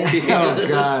DJs. Oh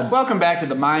God! Welcome back to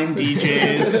the Mime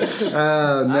DJs.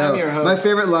 Oh I'm your no! host. My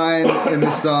favorite line in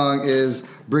this song is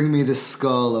 "Bring me the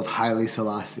skull of Haile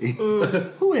Selassie."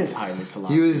 Who is Haile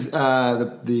Selassie? He was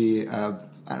the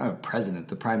I don't know, president,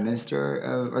 the prime minister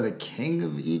or the king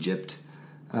of Egypt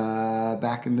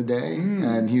back in the day,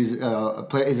 and he was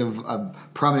he's a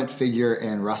prominent figure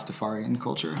in Rastafarian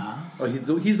culture. Oh,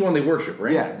 he's the one they worship,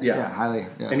 right? Yeah, Haile.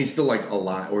 Yeah. And he's still like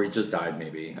alive, or he just died,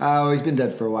 maybe. Oh, he's been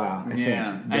dead for a while, I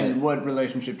Yeah. think. And what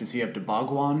relationship does he have to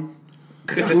Bhagwan?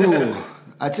 Ooh,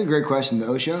 that's a great question. The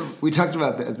Osho. We talked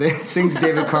about the things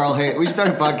David Carl hates. We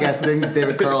started a podcast, things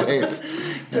David Carl hates.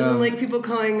 Doesn't like people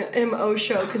calling him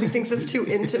Osho because he thinks it's too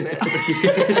intimate.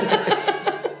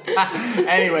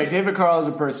 Anyway, David Carl is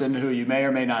a person who you may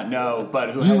or may not know,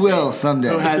 but who someday.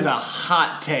 Who has a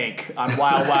hot take on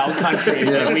Wild Wild Country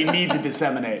that we need to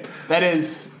disseminate. That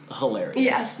is hilarious.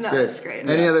 Yes, no, Great. it's great.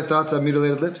 Any other thoughts on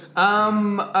Mutilated Lips?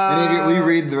 Will you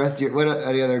read the rest of your?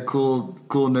 Any other cool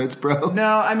notes, bro?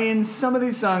 No, I mean some of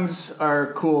these songs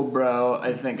are cool, bro.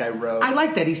 I think I wrote. I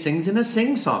like that he sings in a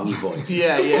sing-songy voice.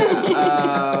 Yeah.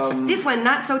 This one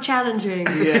not so challenging.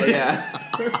 Yeah.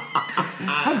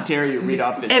 How dare you read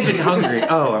off this? Evan Hungry.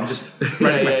 Oh, I'm just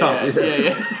writing my thoughts.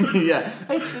 Yeah.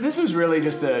 This was really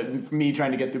just me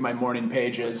trying to get through my morning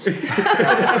pages,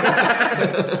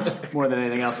 more than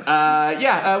anything else.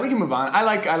 We can move on. I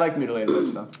like Mutilated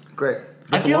Lips though. Great.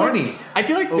 I feel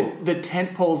like the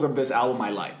tent poles of this album I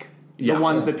like. The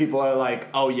ones that people are like,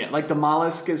 oh yeah, like the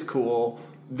Mollusk is cool.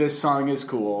 This song is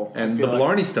cool. And the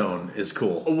Blarney Stone is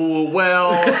cool.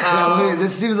 Well,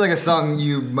 this seems like a song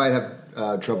you might have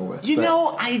trouble with. You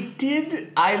know,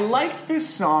 I liked this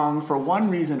song for one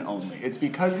reason only. It's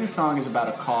because this song is about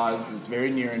a cause that's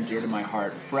very near and dear to my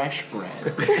heart, fresh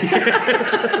bread.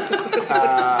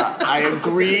 I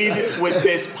agreed with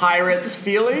this pirate's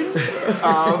feeling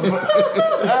of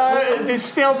this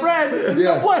stale bread.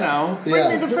 Yeah. Bueno, bring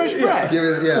me the fresh bread.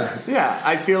 Yeah,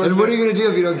 I feel And what are you going to do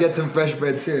if you don't get some fresh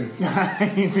bread soon?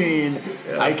 I mean,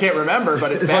 I can't remember,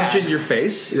 but it's Punch bad. in your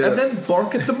face and then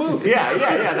bark at the moon. Yeah,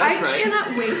 that's right. I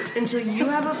cannot wait until you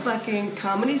have a fucking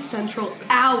Comedy Central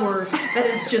hour that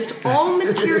is just all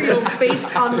material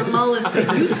based on the Mollusk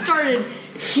that you started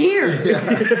here.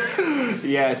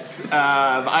 Yes.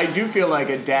 I do feel like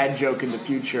a dad joke in the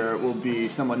future will be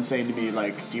someone saying to me,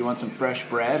 like, do you want some fresh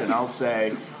bread? And I'll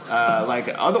say,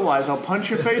 otherwise I'll punch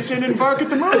your face in and bark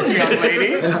at the moon, young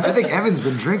lady. I think Evan's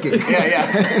been drinking.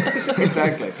 Yeah.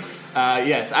 Exactly.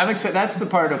 Yes, I'm excited. That's the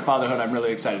part of fatherhood I'm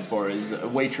really excited for is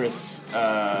waitress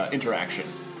interaction.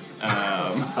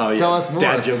 Tell us more.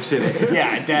 Dad jokes in it.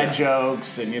 Yeah, dad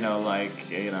jokes and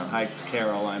hi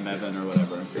Carol, I'm Evan or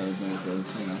whatever.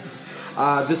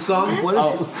 This song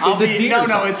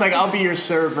It's like I'll be your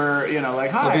server.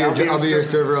 Hi, I'll be your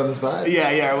server on the spot.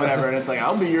 Yeah, or whatever. And it's like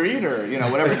I'll be your eater.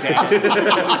 Whatever dads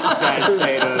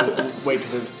say to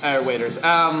waitresses or waiters.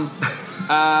 I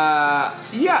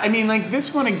mean, like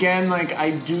this one again. Like I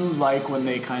do like when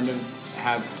they kind of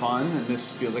have fun, and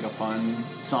this feels like a fun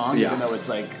song, even though it's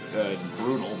like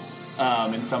brutal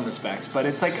in some respects. But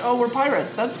it's like, oh, we're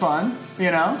pirates. That's fun,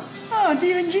 Oh,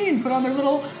 Dean and Jean put on their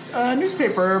little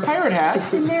newspaper pirate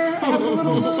hats, and they're having a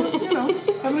little,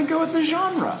 having a go at the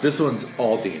genre. This one's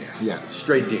all Diener. Yeah.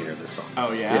 Straight Diener, this song.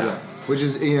 Oh, yeah? Which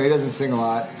is, he doesn't sing a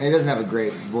lot, and he doesn't have a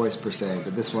great voice per se,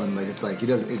 but this one, it's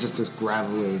just this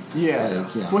gravelly. Yeah.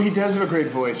 Well, he does have a great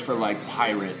voice for,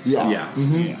 pirate songs. Yeah.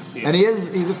 Mm-hmm. And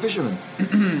he's a fisherman.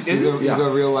 He's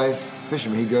a real life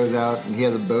fisherman. He goes out and he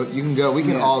has a boat. You can go. We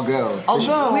can all go.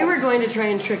 Although we were going to try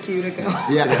and trick you to go.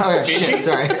 Yeah. Oh yeah. Shit.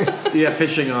 Sorry. Yeah,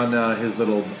 fishing on his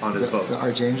boat. The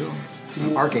Archangel.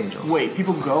 Archangel. Wait,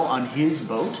 people go on his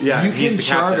boat? Yeah, you he's can the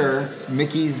charter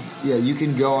Mickey's. Yeah, you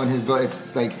can go on his boat.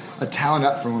 It's like a town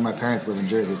up from where my parents live in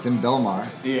Jersey. It's in Belmar.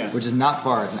 Yeah. Which is not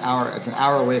far. It's an hour. It's an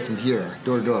hour away from here,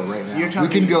 door to door, right now. We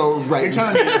can go right. You're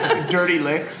telling me Dirty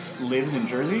Licks lives in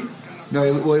Jersey? No,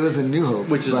 he lives in New Hope,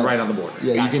 which is right on the border.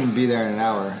 Yeah, Gotcha. you can be there in an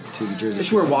hour to the Jersey. It's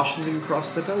Shore. where Washington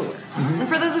crossed the Delaware. Mm-hmm. And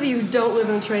for those of you who don't live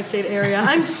in the tri-state area,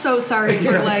 I'm so sorry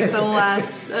for the last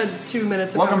 2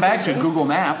 minutes of Welcome back to conversation. Google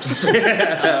Maps,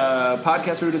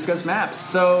 podcast where we discuss maps.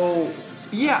 So,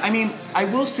 yeah, I mean, I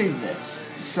will say this.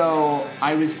 So,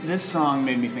 this song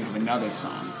made me think of another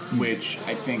song, which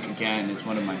I think, again, is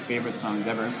one of my favorite songs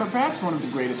ever, and perhaps one of the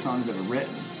greatest songs ever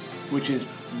written, which is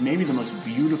maybe the most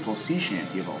beautiful sea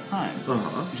shanty of all time,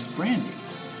 which is Brandy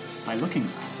by Looking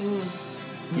Glass.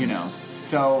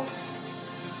 So,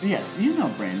 yes, you know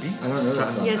Brandy. I don't know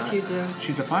that song. Yes, you do.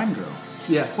 She's a fine girl.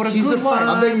 Yeah, What a good wife.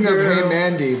 I'm thinking of Hey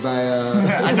Mandy by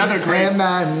Another great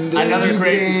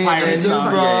pirate song.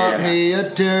 Brought me a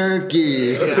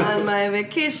turkey. On my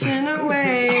vacation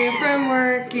away from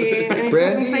working. Any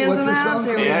Brandy, Simpsons fans what's in the the house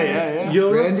song? here? Yeah.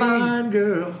 You're Brandy? a fine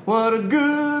girl. What a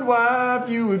good wife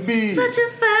you would be. Such a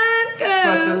fine But the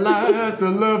girl. light, the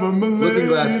love of my Looking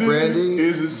Glass, lady Brandy?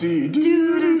 is a seed.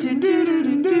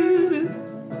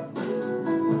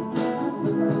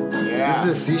 Yeah. This is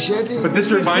a sea shanty? But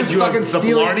this reminds you of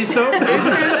the Blarney Stone?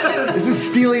 This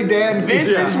is Steely Dan. This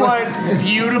is what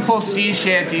beautiful sea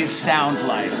shanties sound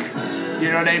like.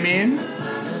 You know what I mean?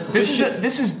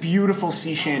 This is beautiful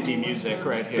sea shanty music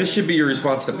right here. This should be your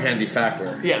response to Pandy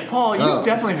Fackler. Yeah, Paul, you've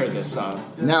definitely heard this song.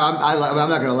 No, I'm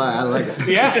not gonna lie. I like it.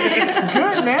 Yeah, it's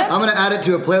good, man. I'm gonna add it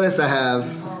to a playlist I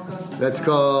have That's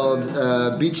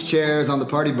called Beach Chairs on the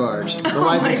Party Barge. The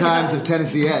Life and Times of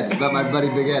Tennessee Ed. About my buddy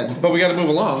Big Ed. But we got to move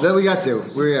along. That we got to.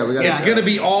 We got It's going to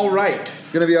be all right.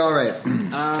 It's going to be all right.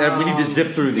 And we need to zip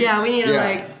through these. Yeah, we need to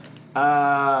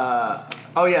Yeah.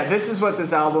 Oh yeah, this is what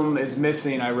this album is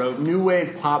missing. I wrote New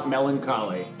Wave Pop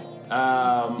Melancholy.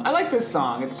 I like this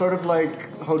song. It's sort of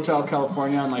like Hotel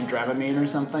California on like Dramamine or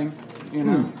something, you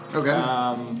know? Okay.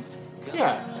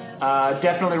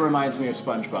 Definitely reminds me of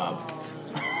SpongeBob.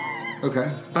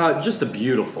 Okay. Just a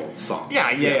beautiful song. Yeah.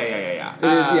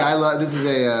 I love. This is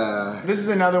a. This is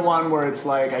another one where it's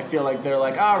like I feel like they're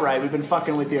like, all right, we've been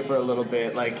fucking with you for a little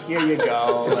bit. Like here you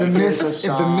go. If the Like, here's mist,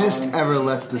 a if the mist song. ever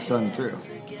lets the sun through, it's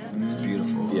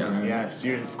beautiful. Yeah. Yes,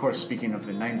 you're of course speaking of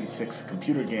the '96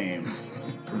 computer game.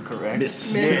 Correct.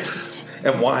 Mist.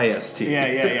 M-Y-S-T.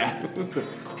 Yeah.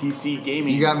 PC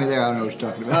gaming. You got me there. I don't know what you're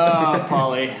talking about. Oh,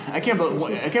 Polly, I can't believe all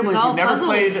you've never puzzles.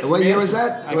 played. What year Myst. was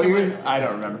that? I, What can't year believe, I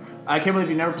don't remember. I can't believe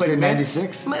you never Say played Myst.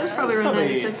 96. It was probably around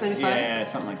 96, 95. Yeah,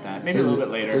 something like that. Maybe a little bit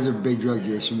later. Those are big drug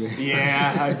years for me.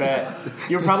 Yeah, I bet.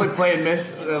 You were probably playing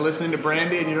Myst, listening to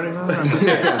Brandy, and you don't even remember.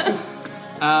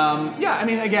 Yeah, I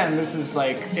mean, again, this is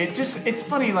like, it's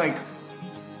funny, like,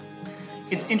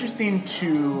 it's interesting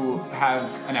to have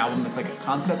an album that's like a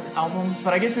concept album,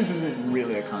 but I guess this isn't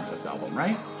really a concept album,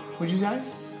 right? Would you say?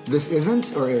 This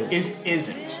isn't or is?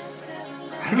 Isn't.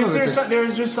 I don't know Because if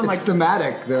there's just some it's like,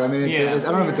 thematic though. I mean, Yeah. I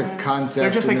don't know if it's a concept.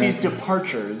 they're just in like that- these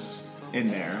departures in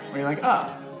there where you're like,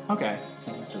 oh, okay,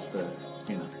 this is just a,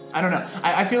 you know, I don't know.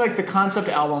 I feel like the concept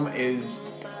album is,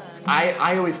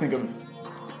 I always think of,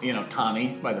 you know,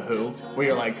 Tommy by The Who, where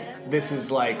you're like, this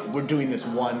is like, we're doing this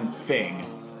one thing,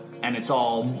 and it's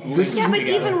all This linked Yeah, but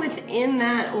together. even within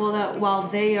that, while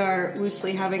they are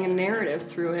loosely having a narrative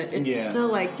through it, it's Yeah. still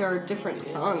like there are different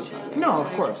songs on it. No, of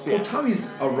course, yeah. Well, Tommy's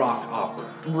a rock opera.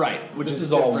 Right, which This is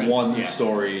is all different. one Yeah.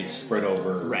 story spread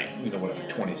over, Right. you know, whatever,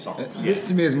 20 songs. This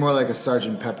to me is more like a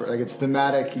Sgt. Pepper. Like it's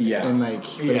thematic, Yeah. and like,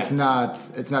 but Yeah. it's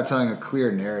not telling a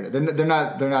clear narrative. They're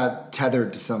not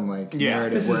tethered to some like Yeah.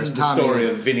 narrative. This whereas is the Tommy, story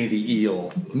of Vinny the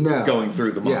Eel No. going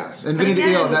through the Yeah, moss. and Vinny the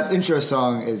Eel. again- That intro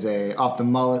song is off the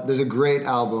Mollusk. There's a great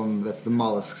album that's the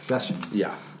Mollusk Sessions.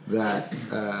 Yeah. That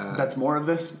That's more of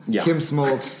this? Yeah. Kim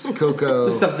Smoltz, Coco.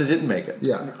 The stuff that didn't make it.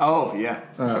 Yeah, Oh, yeah.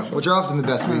 which are often the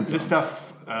best means. This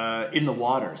stuff in the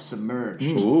water, submerged.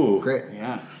 Ooh. Great.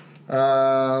 Yeah.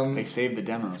 Um, They saved the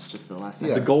demos just the last Yeah.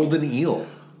 The second. Golden Eel.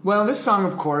 Well, this song,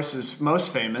 of course, is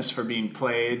most famous for being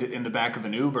played in the back of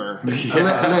an Uber.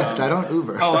 Lyft. I don't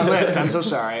Uber. Oh, a Lyft. I'm so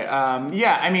sorry.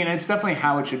 Yeah, I mean, it's definitely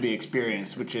how it should be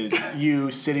experienced, which is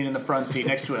you sitting in the front seat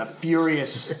next to a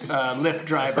furious Lyft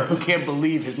driver who can't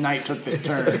believe his night took this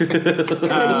turn.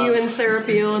 And you and Sarah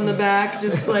Beale in the back,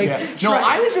 just like Yeah. No,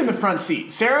 I was in the front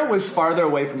seat. Sarah was farther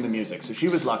away from the music, so she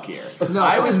was luckier. No,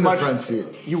 I was in the front seat.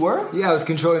 You were? Yeah, I was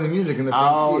controlling the music in the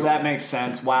front Oh, seat. that makes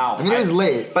sense. Wow. I mean, it was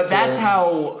late, But so- that's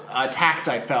how attacked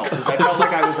I felt. Is I felt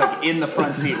like I was like in the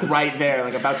front seat right there,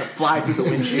 like about to fly through the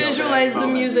windshield. visualize the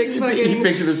music He fucking.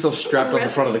 pictured himself strapped on the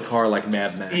front of the car like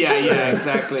Mad Max. Yeah,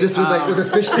 exactly. Just with with a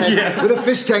fish tank, with a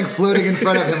fish tank floating in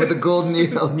front of him with the golden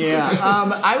eel. Yeah,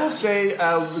 I will say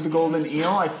with the Golden Eel,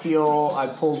 I feel I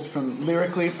pulled from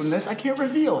lyrically from this. I can't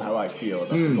reveal how I feel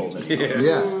about the Golden Eel.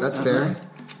 Yeah, that's fair.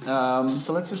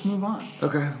 So let's just move on.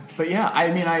 Okay. But yeah,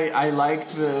 I mean, I like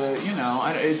the, you know,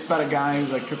 it's about a guy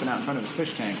who's like tripping out in front of his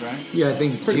fish tank, right? Yeah, I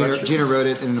think Pretty much. Gina wrote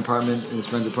it in an apartment, in his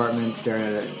friend's apartment, staring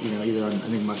at it, you know, either on, I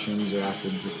think, mushrooms or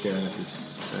acid, just staring at this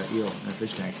eel in a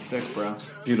fish tank. Sick, bro.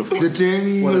 Beautiful.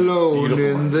 Sitting What a alone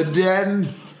beautiful in the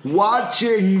den,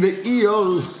 watching the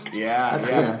eel. Yeah,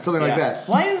 Yeah, something like that.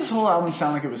 Why does this whole album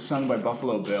sound like it was sung by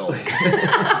Buffalo Bill?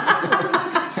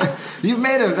 You've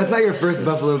made that's not your first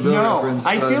Buffalo Bill No, reference.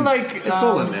 I feel like It's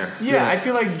all in there. Yeah, I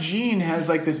feel like Gene has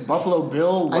like this Buffalo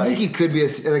Bill. Like, I think he could be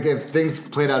like if things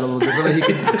played out a little differently,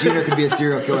 Gina could be a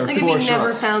serial killer Like if for he sure.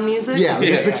 never found music. Yeah, like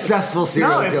a successful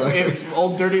serial no, killer. if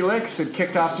old Dirty Licks had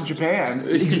kicked off to Japan,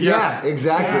 yeah,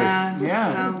 exactly.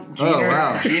 yeah, Wow. Jeaner, Oh,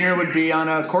 wow. Jeaner would be on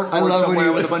a corkboard love when somewhere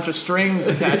you- with a bunch of strings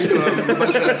attached to him. And a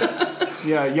bunch of,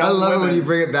 young I love it women. when you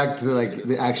bring it back to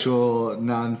the actual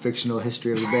non-fictional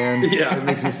history of the band. Yeah. It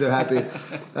makes me so happy.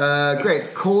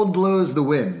 Great. Cold Blows the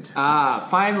Wind.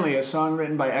 Finally, a song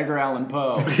written by Edgar Allan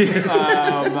Poe.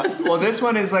 Well, this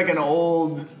one is like an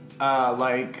old,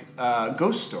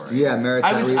 ghost story. Yeah,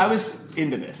 Maritime. I was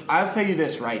into this. I'll tell you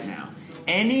this right now.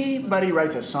 Anybody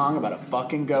writes a song about a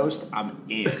fucking ghost, I'm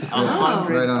in.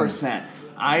 100%.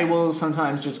 I will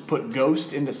sometimes just put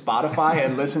Ghost into Spotify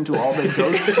and listen to all the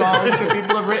ghost songs that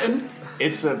people have written.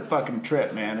 It's a fucking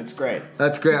trip, man. It's great.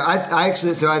 That's great. I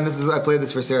actually, I played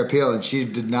this for Sarah Peel, and she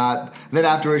did not. Then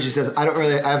afterwards, she says, I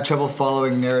have trouble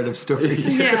following narrative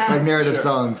stories, Yeah. like narrative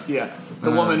songs. Yeah.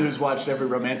 The woman who's watched every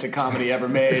romantic comedy ever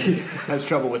made has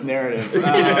trouble with narrative.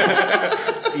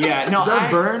 Yeah, no, Is that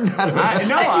a burn? I don't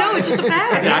know. No, it's just a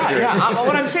fact.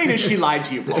 What I'm saying is she lied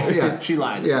to you, Paul. Yeah. She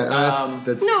lied. Yeah,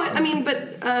 that's No, I mean,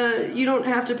 but you don't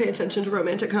have to pay attention to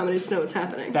romantic comedies to know what's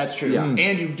happening. That's true. Yeah.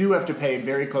 And you do have to pay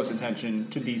very close attention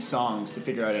to these songs to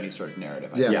figure out any sort of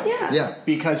narrative. I think. yeah.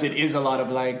 Because it is a lot of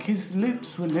like, his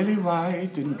lips were lily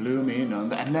white and blooming on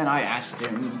the, and then I asked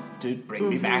him to bring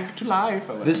me back to life.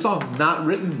 Or whatever. This song not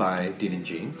written by Dean and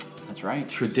Gene. That's right.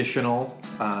 Traditional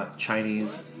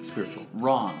Chinese spiritual.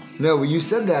 Wrong. No, well, you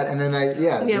said that, and then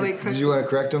wait, did you want to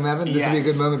correct him, Evan? This would be a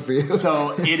good moment for you.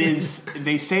 So it is,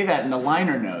 they say that in the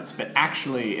liner notes, but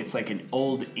actually it's like an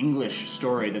old English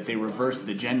story that they reverse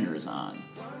the genders on.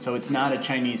 So it's not a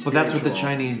Chinese Well, that's what the spiritual.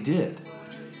 Chinese did.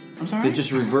 I'm sorry? They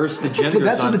just reversed the genders.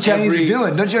 That's what on the Chinese every- are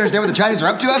doing. Don't you understand what the Chinese are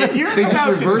up to, If Evan? you're They just about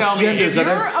to reverse tell me, if genders on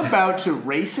you're about to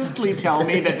racistly tell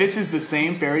me that this is the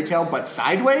same fairy tale but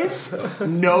sideways,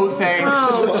 no thanks.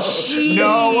 Oh, jeez.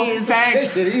 No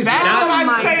thanks. Take it easy. That's Not what I'm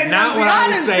my- saying. not what I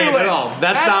was Nunziata's saying doing. at all.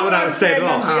 That's not what I was saying at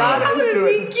all. Nunziata's How did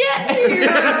doing. we get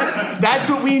here? That's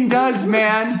what Ween does,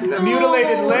 man.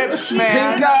 Mutilated lips,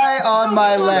 man. Pink eye on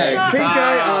my leg. Pink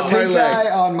eye on my leg. Pink eye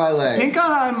on my leg. Pink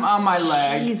eye on my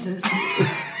leg. Jesus.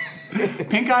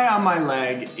 Pink Eye on My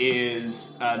Leg is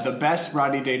the best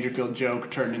Rodney Dangerfield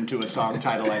joke turned into a song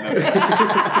title I've ever heard.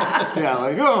 Yeah,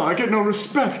 like, oh, I get no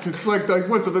respect. It's like I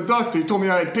went to the doctor. He told me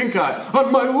I had pink eye on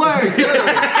my leg.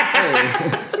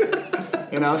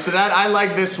 You know, so that I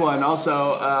like this one.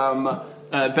 Also,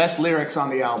 best lyrics on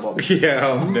the album. Yeah,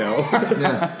 oh no.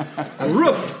 Yeah.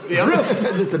 Roof.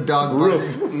 Just a dog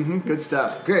roof. Good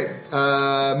stuff. Great.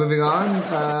 Moving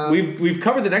on. We've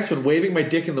covered the next one, Waving My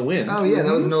Dick in the Wind. Oh yeah,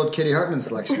 that was an old Kitty Hartman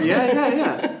selection.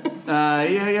 Yeah.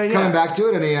 Coming back to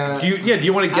it, any? Do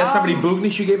you want to guess how many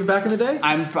Boognish you gave it back in the day?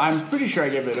 I'm pretty sure I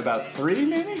gave it about 3,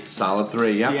 maybe. Solid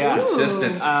 3, Yeah.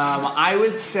 Consistent. I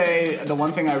would say the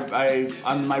one thing I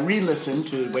on my re-listen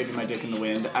to Waving My Dick in the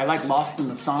Wind, I like Lost in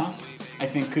the Sauce. I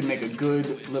think could make a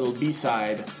good little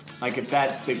B-side. Like if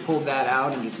they pulled that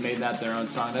out and just made that their own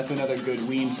song, that's another good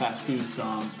Ween fast food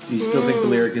song. Do you still think the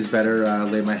lyric is better,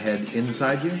 lay my head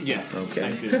inside you? Yes, Okay.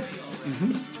 I do.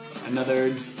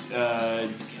 Another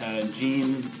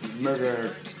Gene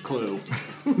murder clue.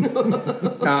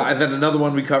 And then another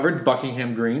one we covered,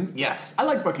 Buckingham Green. Yes, I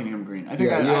like Buckingham Green. I think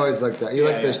Yeah, you always like that. You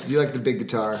like yeah. this. You like the big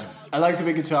guitar. I like the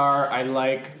big guitar. I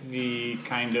like the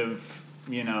kind of,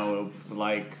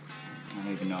 like, I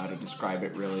don't even know how to describe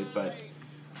it really, but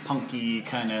punky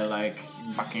kind of like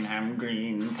Buckingham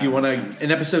Green. Do you want to? In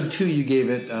episode 2, you gave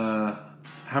it.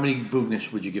 How many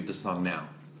Boognish would you give this song now?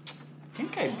 I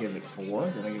think I'd give it 4.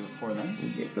 Did I give it 4 then? You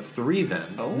gave it a 3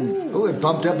 then. Oh, it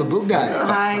bumped up a boog guy.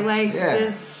 I like Yeah.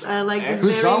 this. I like this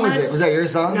Whose very song was much. it? Was that your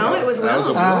song? No, it was That was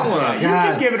Will. a Will one. You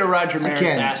God. can give it a Roger Maris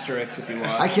can't. asterisk if you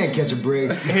want. I can't catch a break.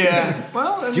 Do Yeah.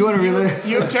 Well, you want to relive?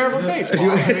 You have terrible taste, Paul. Do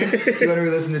you want to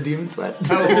re-listen to Demon Sweat?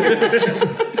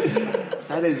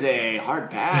 That is a hard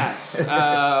pass.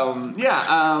 Buckingham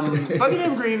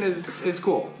Green is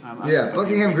cool. Yeah,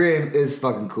 Buckingham Green is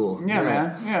fucking cool. Yeah, You're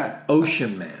right. man. Yeah.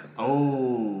 Ocean Man.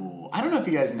 Oh, I don't know if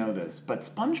you guys know this, but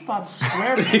SpongeBob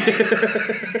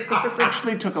SquarePants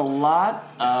actually took a lot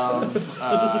of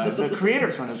the creator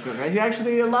of SpongeBob SquarePants. He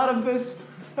actually a lot of this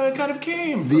kind of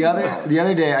came. The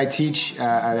other day, I teach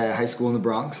at a high school in the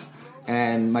Bronx,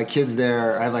 and my kids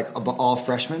there, I have like all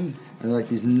freshmen, and they're like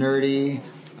these nerdy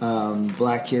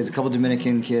black kids, a couple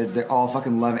Dominican kids. They all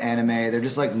fucking love anime. They're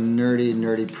just like nerdy,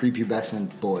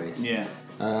 prepubescent boys. Yeah.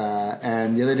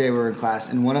 And the other day we were in class,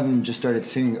 and one of them just started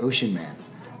singing Ocean Man,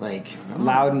 like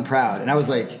loud and proud. And I was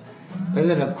like, and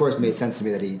then of course it made sense to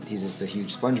me that he's just a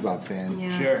huge SpongeBob fan.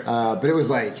 Yeah. Sure. But it was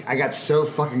like I got so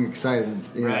fucking excited,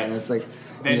 you know, Right. and it's like.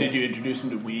 Then you know, did you introduce him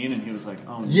to Ween, and he was like,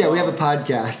 "Oh, Yeah, no. we have a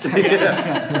podcast.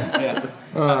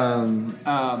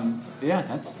 Yeah,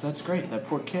 that's great. That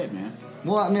poor kid, man.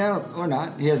 Well, I mean, or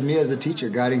not. He has me as a teacher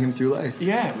guiding him through life.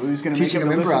 Yeah, we was going to make Teaching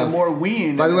him him listen to improv. more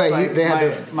Ween. By the and way, it's like they had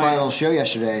their my- final show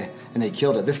yesterday, and they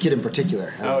killed it. This kid in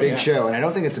particular had a Oh, big yeah. show, and I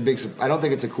don't think it's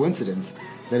a coincidence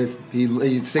that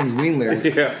he sings Ween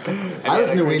lyrics. I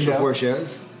listen to great Ween show. before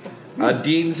shows.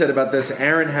 Dean said about this,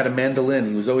 Aaron had a mandolin.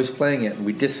 He was always playing it, and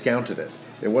we discounted it.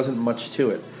 There wasn't much to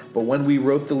it. But when we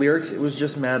wrote the lyrics, it was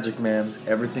just magic, man.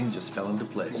 Everything just fell into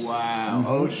place. Wow,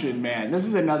 Ocean Man. This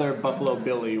is another Buffalo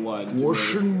Billy one. to me.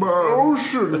 Ocean Man.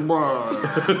 Ocean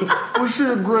Man. We see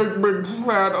a great big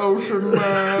fat ocean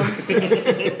man.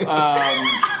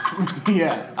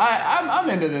 Yeah, I'm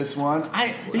into this one.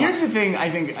 Here's the thing I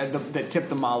think that tipped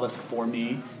the mollusk for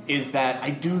me is that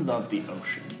I do love the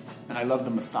ocean. And I love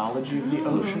the mythology of the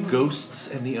ocean. Ghosts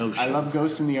and the ocean. I love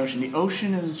ghosts in the ocean. The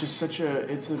ocean is just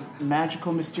it's a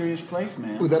magical, mysterious place,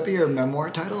 man. Would that be your memoir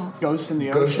title? Ghosts in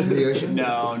the Ghosts ocean? in the ocean?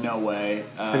 No way.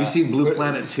 Have you seen Blue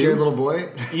Planet 2? Scared Little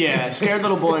Boy? Yeah, Scared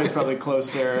Little Boy is probably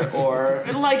closer. Or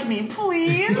Like Me,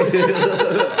 Please?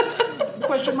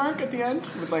 Question mark at the end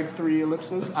with like 3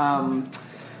 ellipses.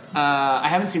 I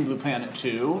haven't seen Blue Planet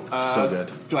 2. So good.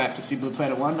 Do I have to see Blue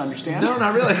Planet 1 to understand? No,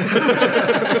 not really.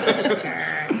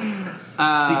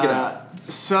 Seek it out.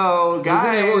 So,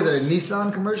 guys... What was it, a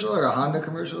Nissan commercial or a Honda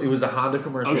commercial? It was a Honda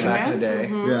commercial Ocean back Man? in the day.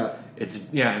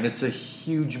 Yeah. And it's a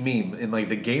huge meme in like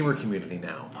the gamer community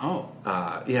now. Oh.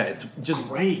 Yeah, it's just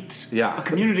Great. Yeah. A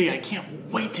community I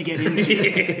can't wait to get into.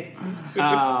 You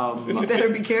better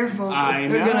be careful. I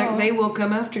know. They will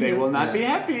come after you. They will not be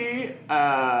happy.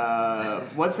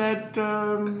 What's that?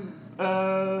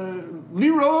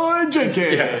 Leroy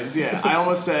Jenkins. Yeah, I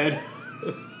almost said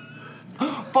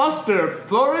Foster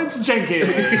Florence Jenkins.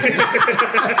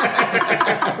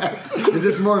 Is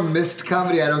this more mist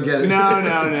comedy? I don't get it.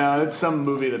 No. It's some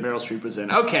movie that Meryl Streep was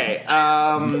in. Okay.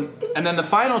 And then the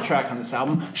final track on this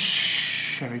album.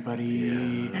 Shh,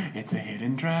 everybody. It's a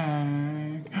hidden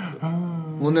track.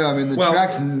 Well, no, I mean, the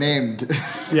track's named.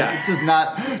 Yeah. It's just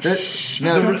not... there's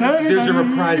a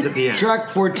reprise at the end. Track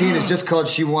 14 is just called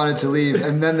She Wanted to Leave,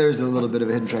 and then there's a little bit of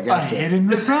a hidden track A after. hidden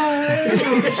reprise.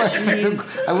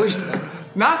 I wish...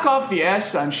 Knock off the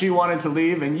S on She Wanted to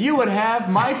Leave, and you would have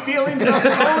my feelings about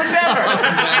this whole endeavor.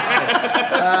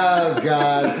 Oh,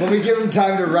 God. When we give him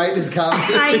time to write his comedy.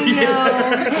 I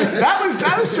know.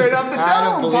 That was straight off the I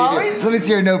don't dome, believe Polly. it. Let me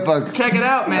see your notebook. Check it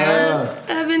out, man.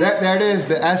 Evan, There it is.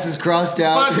 The S is crossed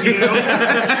out. Fuck you.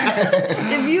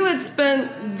 if you had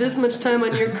spent this much time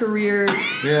on your career,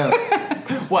 Yeah.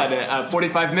 What,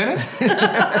 45 minutes?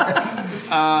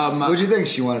 What'd you think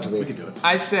She Wanted to Leave? We could do it.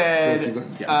 I said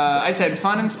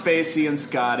fun and spacey and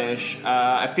Scottish.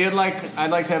 I feel like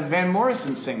I'd like to have Van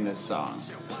Morrison sing this song.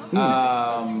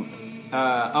 And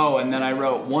then I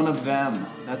wrote one of them.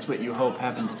 That's what you hope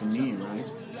happens to me, right?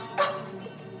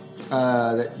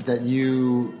 That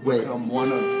you... Wait. Become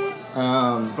one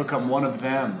of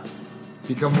them.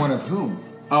 Become one of whom?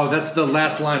 Oh, that's the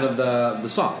last line of the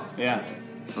song. Yeah.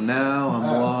 Well, now I'm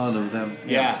one of them.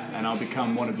 Yeah, and I'll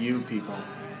become one of you people.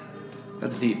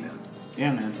 That's deep, man.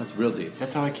 Yeah, man. That's real deep.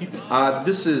 That's how I keep it.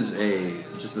 This is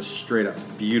just a straight up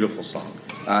beautiful song.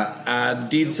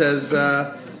 Dean says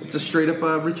it's a straight up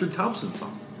Richard Thompson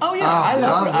song. Oh yeah, I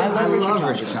love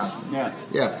Richard Thompson. Yeah.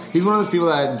 Yeah, he's one of those people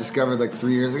that I discovered like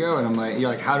 3 years ago, and I'm like, you're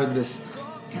like, how did this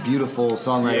beautiful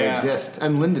songwriter exist?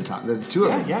 And Linda Thompson, the two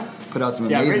of them, put out some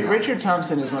amazing. Yeah, Richard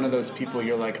Thompson is one of those people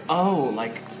you're like, oh,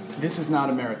 like this is not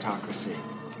a meritocracy.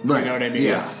 Right. You know what I mean?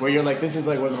 Yes. Where you're like, this is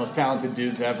like one of the most talented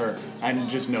dudes ever, and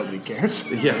just nobody cares.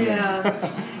 yeah.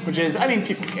 Which is, I mean,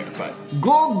 people care, but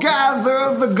Go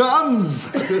gather the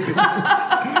guns.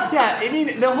 yeah, I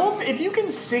mean, the whole if you can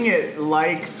sing it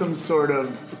like some sort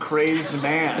of crazed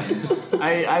man,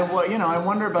 I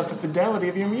wonder about the fidelity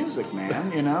of your music,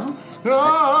 man. You know.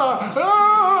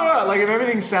 Like if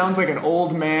everything sounds like an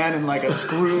old man in like a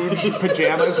Scrooge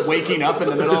pajamas waking up in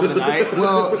the middle of the night.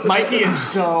 Well, Mikey is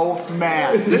so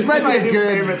mad. This might be a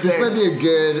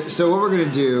good. So what we're gonna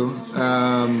do?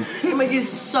 Like he's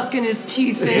sucking his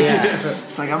teeth in. Yeah.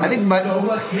 It's like I think my. So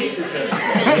much hate this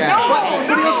episode. Yeah.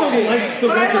 But he also likes the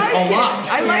record a lot.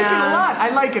 I like it a lot.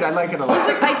 I like it a lot. It's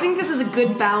like, I think this is a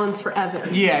good balance for Evan.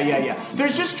 Yeah.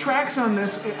 There's just tracks on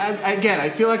this. I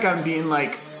feel like I'm being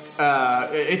like.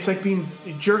 It's like being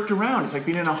jerked around. It's like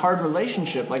being in a hard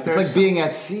relationship. Like It's like being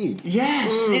at sea.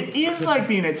 Yes, it is like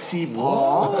being at sea,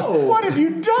 Paul. Whoa. What have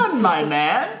you done, my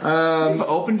man? You've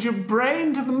opened your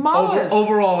brain to the mollusk.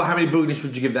 Overall, how many boogies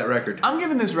would you give that record? I'm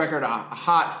giving this record a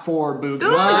hot 4 boogies.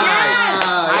 Ooh,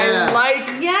 yes!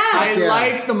 I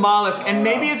like the mollusk, and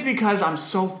maybe it's because I'm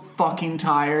so fucking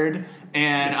tired.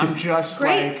 And I'm just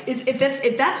Great. like,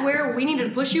 If that's where we needed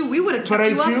to push you, we would have kept but I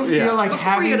you up. do feel like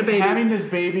before you had a baby. having this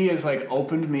baby has like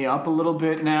opened me up a little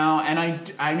bit now. And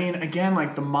I mean, again,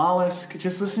 like the mollusk,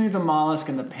 just listening to the mollusk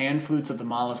and the pan flutes of the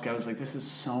mollusk, I was like, this is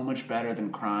so much better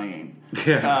than crying.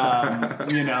 You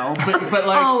know, but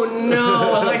like, oh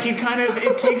no, but like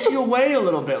it takes you away a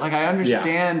little bit. Like I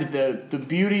understand the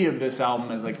beauty of this album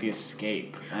is like the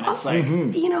escape, and it's like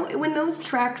you know, when those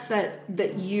tracks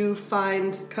that you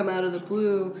find come out of the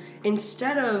blue,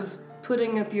 instead of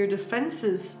putting up your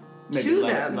defenses to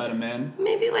them, let them in.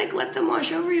 maybe like let them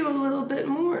wash over you a little bit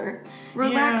more.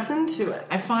 Relax into it.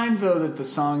 I find though that the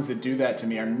songs that do that to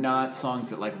me are not songs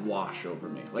that like wash over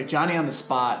me. Like Johnny on the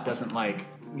Spot doesn't like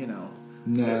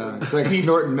No, it's like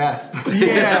snorting meth.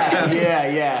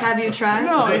 Yeah. Have you tried?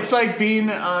 No, it's like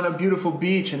being on a beautiful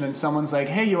beach and then someone's like,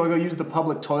 "Hey, you want to go use the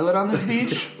public toilet on this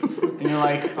beach?" And you're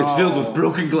like, It's filled with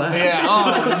broken glass. Yeah.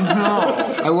 Oh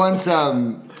no. I once,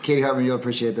 Katie Hartman, you'll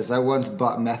appreciate this. I once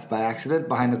bought meth by accident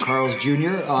behind the Carl's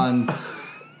Jr. on.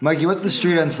 Mikey, what's the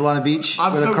street on Solana Beach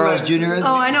I'm where so the Carl's glad. Jr. is?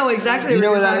 Oh, I know exactly You what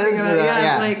know you're where that talking is? about.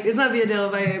 Yeah. Like it's not Via de la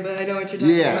Valle, but I know what you're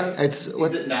talking Yeah, about. it's what?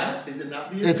 Is it not? Is it not?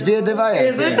 It's Via de Valle.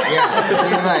 Is it? Yeah, Via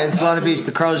de Valle in Solana Beach.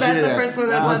 The Carl's Jr. That's the there. first one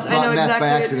that Once I know bought meth exactly.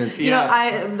 by accident. You know,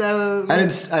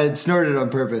 I had snorted it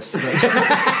on purpose. But.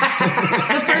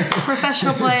 the first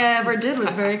professional play I ever did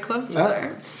was very close to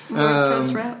there. North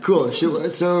Coast Rap. Cool.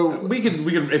 So We can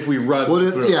if we run.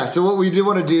 through. yeah. So what we did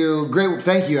want to do. Great.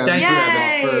 Thank you, Evan.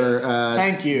 Thank you, for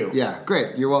Thank you. Yeah.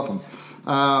 Great. You're welcome.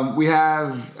 We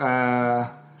have.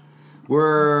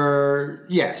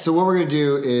 So what we're gonna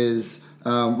do is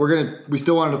we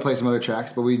still wanted to play some other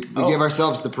tracks, but we gave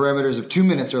ourselves the parameters of 2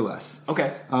 minutes or less.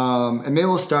 Okay. And maybe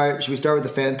we'll start. Should we start with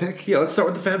the fan pick? Yeah, let's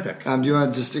start with the fan pick. Do you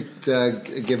want to just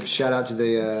give a shout out to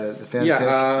the fan pick?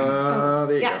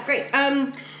 There you Yeah, great.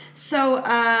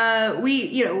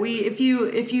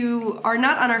 If you are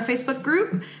not on our Facebook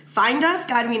group, find us,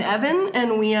 Godwin Evan,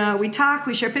 and we talk,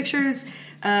 we share pictures,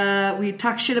 we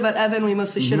talk shit about Evan, we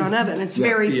mostly shit on Evan. It's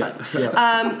very fun.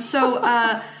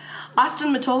 Yeah.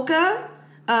 Austin Matulka,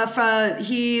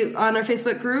 he on our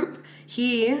Facebook group,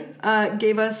 he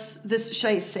gave us this. Should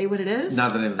I say what it is?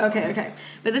 Not the name of the song. Okay.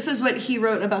 But this is what he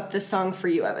wrote about this song for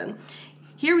you, Evan.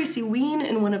 Here we see Ween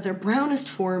in one of their brownest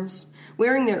forms,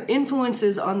 wearing their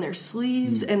influences on their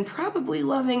sleeves and probably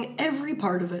loving every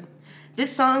part of it.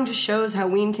 This song just shows how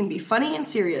Ween can be funny and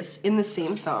serious in the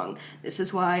same song. This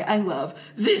is why I love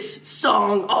this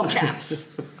song, all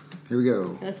caps. Here we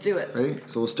go. Let's do it. Ready?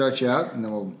 So we'll start you out, and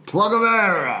then we'll plug them in.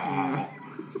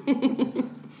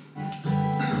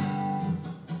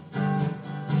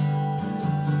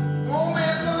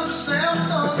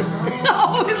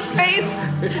 Oh, his face.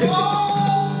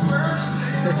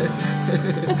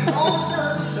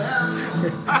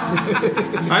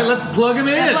 All right, let's plug him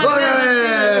in. Plug 'em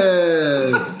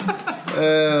in.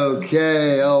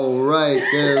 Okay, all right.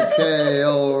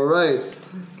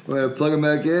 We're going to plug them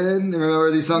back in. And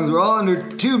remember, these songs were all under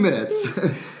 2 minutes.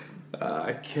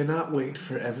 I cannot wait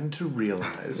for Evan to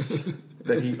realize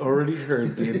that he already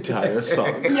heard the entire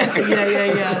song.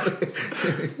 Yeah.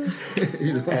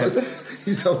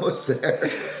 He's almost there.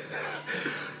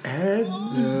 And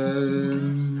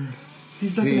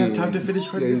he's not going to have time to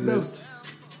finish writing his notes.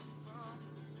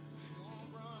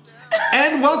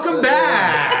 And welcome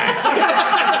back!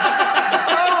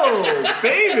 Oh,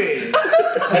 baby!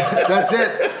 That's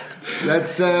it.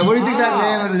 That's what do you think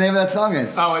the name of that song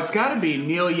is? Oh, it's got to be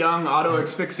Neil Young auto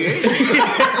asphyxiation. Yeah,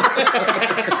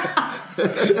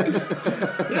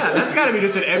 that's got to be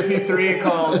just an MP3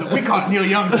 called. We caught Neil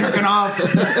Young jerking off.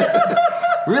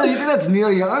 Really, you think that's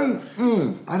Neil Young?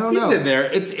 I don't know. He's in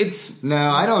there. It's No,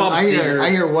 I don't. Bob I Seger.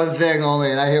 hear one thing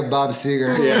only, and I hear Bob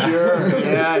Seger. Yeah. Sure.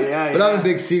 Yeah. But I'm a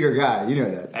big Seger guy. You know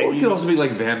that. Or it could also be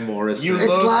like Van Morrison. You- It's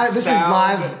Look, live. This sound. is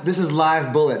live. This is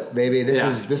live bullet, baby. Yeah.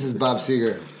 This is Bob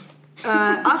Seger.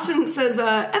 Austin says,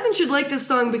 Evan should like this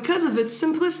song because of its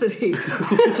simplicity.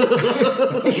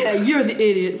 Yeah, you're the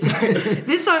idiot. Sorry.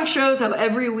 This song shows how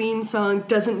every Ween song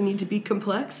doesn't need to be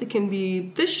complex. It can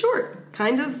be this short,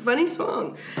 kind of funny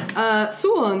song.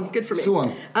 Song, good for me.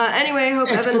 Song. Anyway, I hope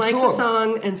It's Evan good likes song. the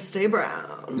song and stay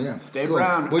brown. Yeah. Stay Cool.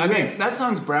 brown. What'd you I mean, think? that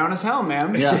song's brown as hell,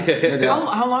 man. Yeah. No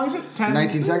doubt. How long is it?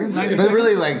 19 seconds. 19 But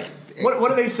really, like, What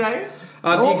do they say?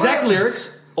 The exact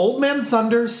lyrics: Old Man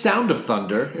Thunder, Sound of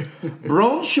Thunder,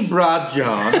 Bron Shabrad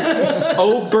John,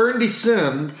 Oh Burndy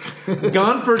Sin,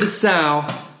 Gone for the Sow,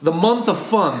 The Month of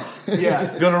Funth,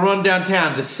 Yeah. Gonna Run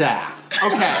Downtown to Sow.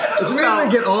 Okay. we're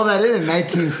gonna get all that in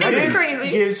 19 seconds. This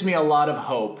crazy. gives me a lot of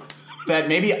hope that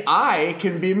maybe I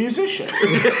can be a musician.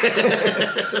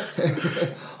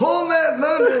 Oh man,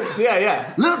 Thunder.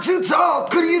 Yeah. Little too tall.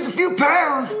 Could use a few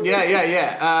pounds.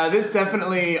 Yeah. This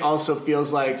definitely also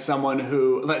feels like someone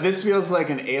who. This feels like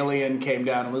an alien came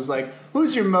down and was like,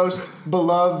 "Who's your most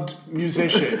beloved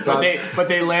musician?" But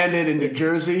they landed in New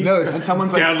Jersey. No, and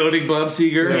someone's like, Downloading Bob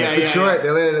Seger. Yeah. Detroit. They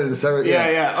landed in the summer.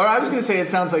 Yeah. Or I was gonna say it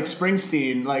sounds like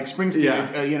Springsteen.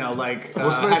 Yeah.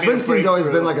 Well, Springsteen's always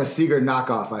been like a Seeger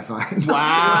knockoff, I find.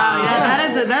 Wow. Yeah,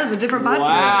 that is a different podcast.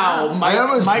 Wow. I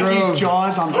almost Mikey's drove-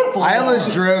 jaws on full. I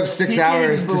almost drove 6 He can't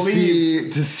hours even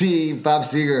to see Bob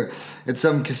Seger at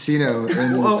some casino.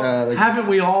 In, Well, like, haven't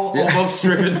we all almost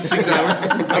driven 6 hours?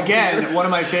 Again, one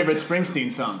of my favorite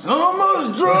Springsteen songs.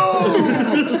 Almost drove.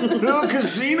 No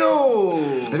casino.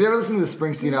 Have you ever listened to the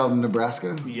Springsteen album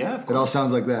Nebraska? Yeah, of It all course.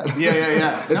 sounds like that.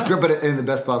 Yeah. It's No. good, but in the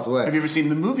best possible way. Have you ever seen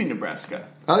the movie Nebraska?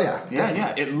 Oh yeah.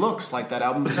 Yeah. It looks like that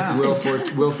album sounds.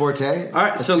 Will Forte. All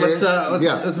right, so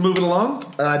let's move it along.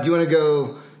 Do you want to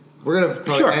go? We're gonna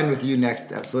probably Sure. end with you next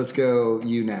step. So let's go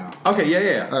you now. Okay,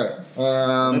 yeah. All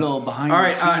right. Little behind All the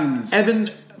right, scenes.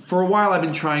 Evan. For a while, I've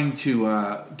been trying to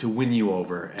win you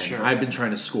over, and Sure. I've been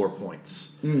trying to score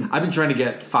points. I've been trying to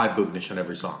get 5 Boognish on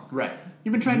every song. Right.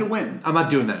 You've been trying to win. I'm not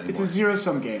doing that anymore. It's a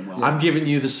zero-sum game, Will. I'm giving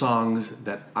you the songs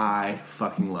that I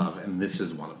fucking love, and this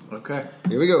is one of them. Okay.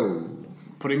 Here we go.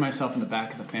 Putting myself in the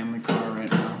back of the family car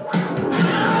right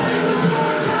now.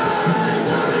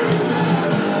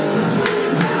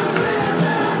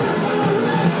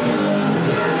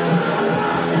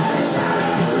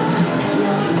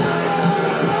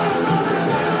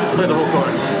 Just play the whole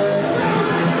chorus.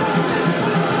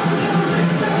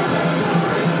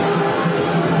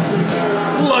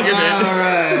 Plug it in. All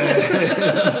right.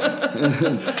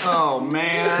 Oh,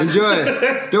 man. Enjoy.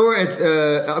 Don't worry. It's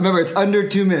remember it's under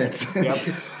 2 minutes. Yep.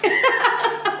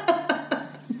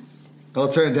 I'll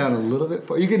turn it down a little bit.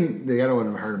 You can. I don't want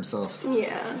him to hurt himself.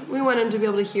 Yeah, we want him to be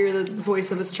able to hear the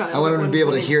voice of his child. I want him at to one be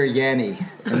able to point. hear Yanni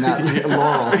and not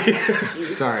Laurel.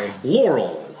 Sorry,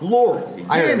 Laurel.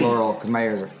 I heard Laurel because my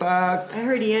ears are fucked. I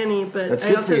heard Yanni, but That's I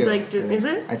good also for you. like. Is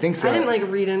it? I think so. I didn't like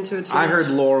read into it too I much. heard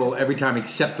Laurel every time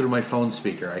except through my phone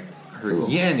speaker. I heard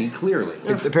Yanni clearly.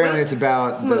 It's apparently it's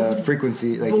about It's the the most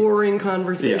frequency. Like, boring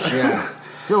conversation. yeah.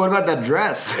 So what about that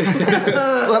dress?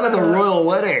 What about the royal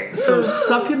wedding? So,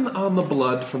 Suckin' on the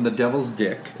Blood from the Devil's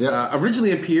Dick Yep.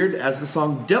 originally appeared as the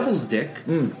song Devil's Dick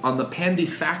on the Pandy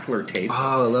Fackler tape.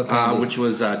 Oh, I love Pandy. Which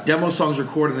was demo songs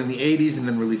recorded in the 80s and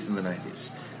then released in the 90s.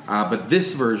 But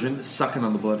this version, Suckin'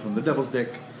 on the Blood from the Devil's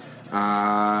Dick,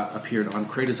 appeared on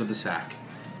Craters of the Sack.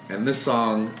 And this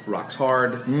song rocks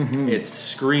hard. It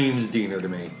screams Dino to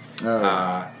me.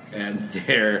 And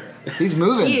they're... He's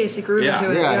moving. He is grooving Yeah.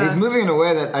 to it. Yeah, he's moving in a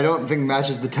way that I don't think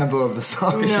matches the tempo of the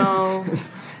song. No.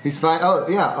 He's fine. Oh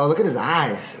yeah. Oh, look at his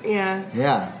eyes. Yeah.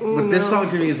 Yeah. But this song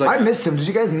to me is like... I missed him. Did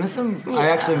you guys miss him? I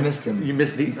actually missed him. You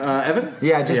missed the... Evan?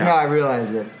 Yeah, just now I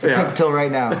realized it. It Yeah. took till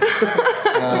right now.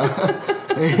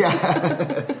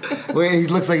 Yeah. Wait, he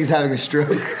looks like he's having a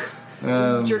stroke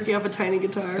Jerking off a tiny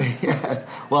guitar.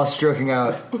 while stroking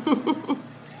out.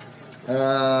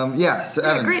 Yeah, so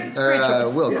Evan. great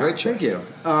choice. Will, Yeah, great choice. Thank you.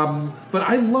 But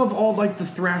I love all like the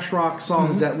thrash rock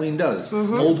songs that Ween does.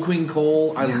 Old Queen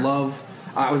Cole, I love.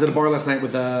 I was at a bar last night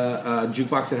with a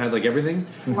jukebox that had like everything,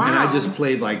 and I Wow. just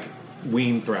played like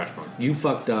Ween thrash punk. You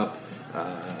Fucked Up.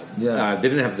 They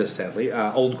didn't have this sadly.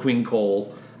 Old Queen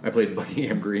Cole. I played Buddy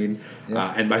M. Green,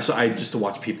 and I just to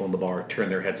watch people in the bar turn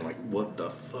their heads and like, what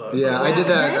the fuck? Yeah, I did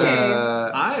that.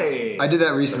 I I did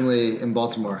that recently in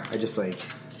Baltimore. I just like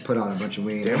put on a bunch of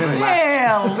weed. And then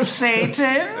Well, Satan.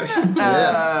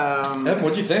 Evan,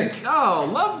 what'd you think? Oh,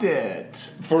 loved it.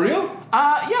 For real?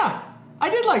 Yeah. I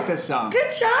did like this song.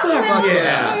 Good job, Fuck Will.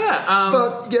 yeah.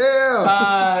 Fuck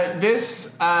yeah.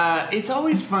 It's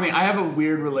always funny. I have a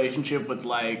weird relationship with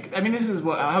like. I mean, this is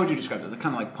what. How would you describe it?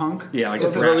 Kind of like punk. Yeah, like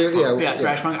That's thrash what we- punk. Yeah,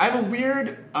 thrash punk. I have a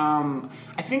weird. I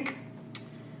think.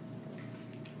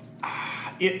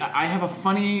 I have a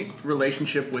funny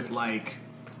relationship with like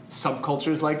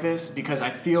subcultures like this because I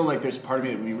feel like there's part of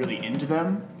me that would be really into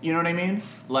them. You know what I mean?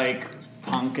 Like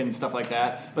punk and stuff like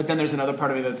that. But then there's another part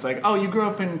of me that's like, oh, you grew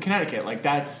up in Connecticut. Like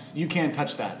that's you can't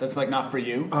touch that. That's like not for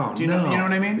you. Oh, Do you know? no. You know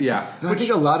what I mean? Yeah. I think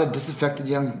a lot of disaffected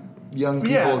young people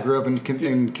Yeah. grew up in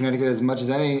Connecticut as much as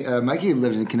any. Mikey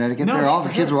lived in Connecticut. No, The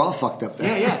for kids sure. were all fucked up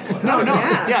there. Yeah. No.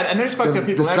 Yeah, and there's fucked up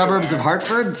people. The suburbs of everywhere.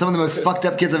 Hartford, some of the most fucked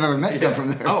up kids I've ever met come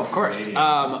from there. Oh, of course.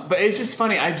 But it's just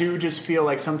funny. I do just feel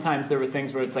like sometimes there were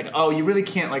things where it's like, oh, you really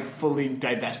can't like fully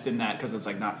divest in that because it's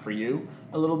like not for you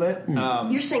a little bit.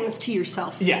 You're saying this to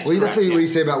yourself. Yes. Well, that's correct, what you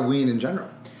say about Ween in general.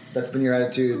 That's been your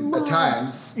attitude at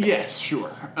times. Yes,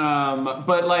 sure.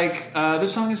 But like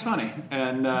this song is funny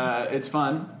and it's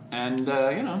fun. And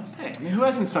hey, I mean, who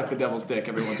hasn't sucked the devil's dick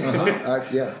every once in a while?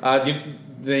 Yeah.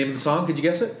 The name of the song, could you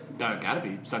guess it? Gotta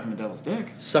be sucking the devil's dick.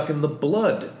 Sucking the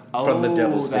Blood from the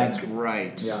Devil's that's Dick.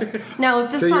 right. Yeah. Now,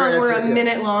 if this So your song were answer- a yeah.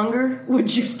 minute longer,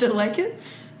 would you still like it?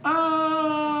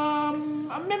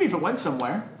 Maybe if it went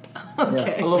somewhere.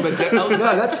 Okay. A little bit different. No,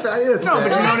 that's fair. Yeah, that's No, fair.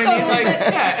 but you know what I mean? Like,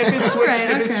 yeah, if it switched,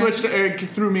 Right, if it okay. switched, or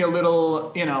threw me a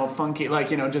little, funky, like,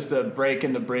 just a break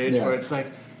in the bridge Yeah. where it's like,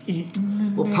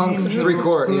 Well, punk's 3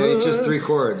 chords. It's just 3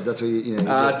 chords. That's what you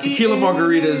just- Tequila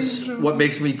Margaritas, What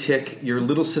Makes Me Tick, Your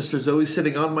Little Sister's Always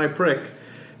Sitting on My Prick.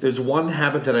 There's one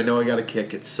habit that I know I got to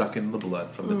kick. It's sucking the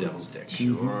blood from the devil's dick.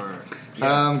 Sure.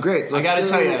 Great. I Let's gotta go.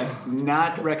 tell you,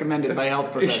 not recommended by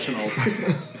health professionals.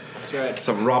 That's right.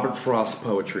 Some Robert Frost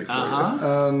poetry for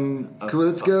you. Cool,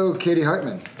 let's go Katie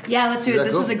Hartman. Yeah, let's do Is it. that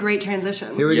This cool? is a great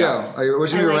transition. Here we Yeah. go. We're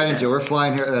just going to I go like right into it. this. We're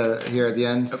flying here at the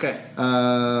end. Okay.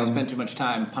 I spent too much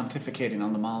time pontificating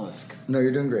on the mollusk. No,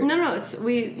 you're doing great. No,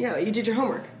 you did your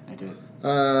homework. I did.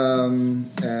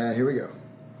 Here we go.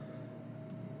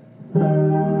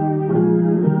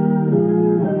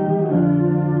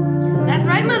 That's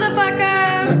right, motherfucker.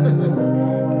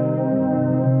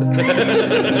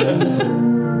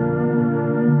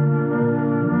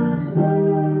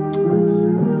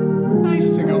 Nice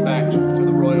to go back to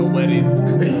the royal wedding.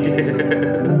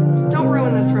 Don't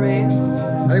ruin this for me.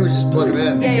 I think we should just plug him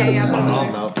in. Yeah. Oh,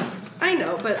 no. I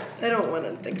know, but I don't want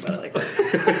to think about it like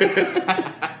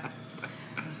that.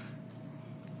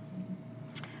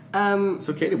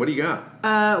 So, Katie, what do you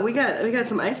got? We got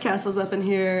some ice castles up in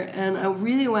here, and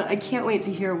I can't wait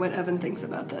to hear what Evan thinks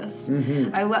about this.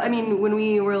 Mm-hmm. I mean, when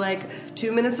we were like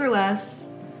 2 minutes or less,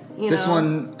 This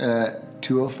one,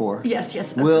 204. Yes.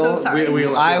 Will, so sorry.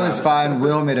 I was fine.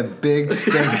 Will made a big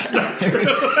stink.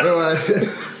 It was.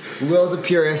 Will's a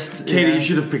purist. Katie, you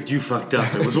should have picked You Fucked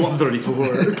Up. It was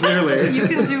 134, clearly. You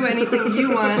can do anything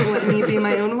you want. Let me be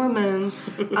my own woman.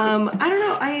 I don't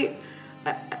know.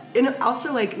 And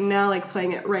also, like, now, like,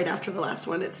 playing it right after the last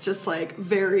one, it's just, like,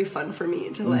 very fun for me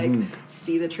to, like,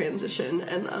 see the transition.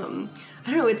 And, I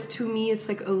don't know, to me, it's,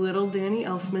 like, a little Danny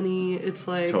Elfman-y. It's,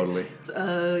 like... Totally. It's,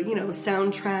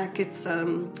 soundtrack. It's,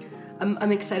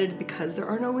 I'm excited because there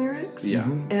are no lyrics. Yeah.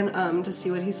 And, to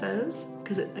see what he says.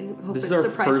 Because I hope This it is our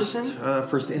surprises first, him.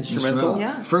 first instrumental.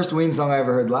 Yeah. First Ween song I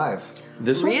ever heard live.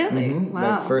 This one? Really? Wow.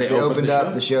 Like first, They they opened opened the up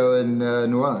show? the show in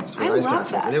New Orleans with I Ice love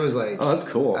Castles, that. and it was like, Oh, that's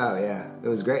cool. oh yeah, it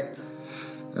was great.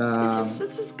 It's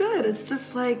just good. It's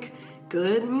just, like,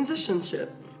 good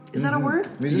musicianship. Is that a word?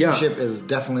 Musicianship is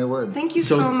definitely a word. Thank you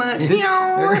So so much. this-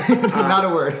 Meow. Not a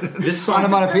word. This song,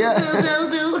 Onomatopoeia.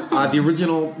 the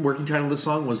original working title of the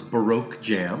song was Baroque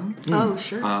Jam. Oh,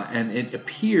 sure. And it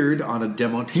appeared on a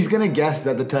demo tape. He's gonna guess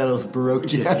that the title is Baroque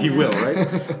Jam. He will, right?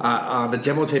 On a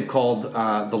demo tape called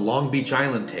the Long Beach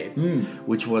Island tape,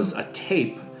 which was a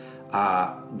tape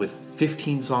with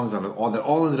 15 songs on it, that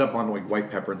all ended up on like White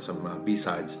Pepper and some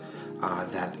B-sides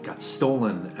that got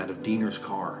stolen out of Diener's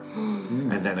car.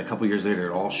 And then a couple years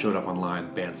later, it all showed up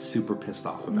online. Band's super pissed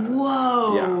off about it.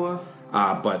 Whoa.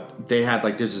 Yeah. But they had,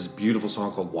 like, there's this beautiful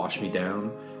song called Wash Me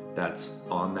Down that's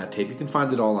on that tape. You can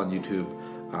find it all on YouTube.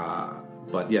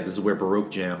 But yeah, this is where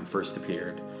Baroque Jam first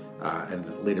appeared. And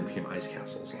later became Ice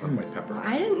Castles on White Pepper.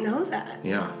 I didn't know that.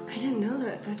 Yeah. I didn't know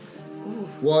that. That's... Ooh.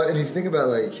 Well, and if you think about,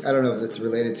 like, I don't know if it's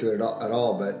related to it at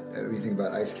all, but when you think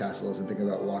about Ice Castles and think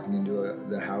about walking into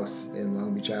the house in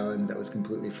Long Beach Island that was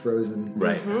completely frozen,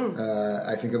 Right.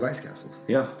 I think of Ice Castles.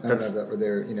 Yeah. I don't know if that were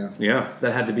there, Yeah,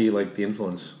 that had to be like the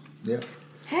influence. Yeah.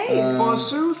 Hey.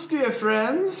 Forsooth, dear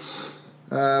friends.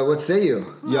 What say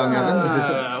you, young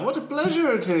Evan? What a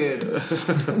pleasure it is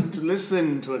to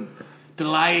listen to a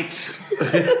delight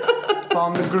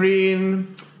on the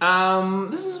green.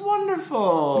 This is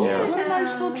wonderful. Yeah. What a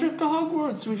nice little trip to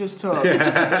Hogwarts we just took.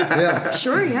 Yeah.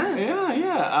 Sure, yeah.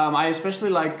 Yeah. I especially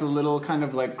like the little kind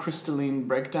of like crystalline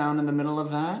breakdown in the middle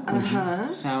of that.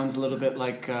 Which sounds a little bit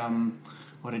like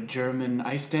what a German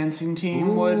ice dancing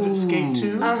team would skate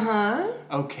to.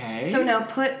 Okay. So now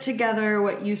put together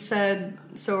what you said,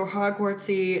 so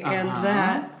Hogwartsy and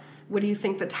that. What do you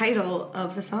think the title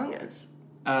of the song is?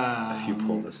 If you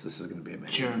pull this is going to be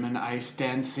amazing. German ice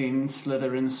dancing,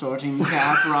 Slytherin sorting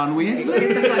cap, Ron Weasley.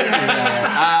 Get the fuck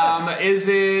out of here. Is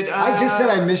it? I just said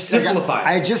I missed. Simplify.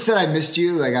 I just said I missed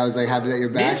you. Like I was like happy that you're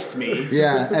back. Missed me.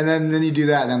 Yeah, and then you do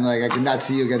that, and I'm like, I cannot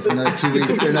see you again for another 2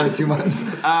 weeks or another 2 months.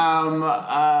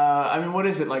 I mean, what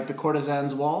is it like? The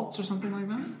Courtesan's Waltz or something like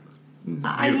that?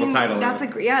 Beautiful title. That's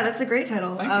a great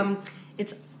title.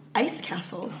 It's Ice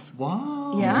Castles.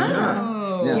 Wow.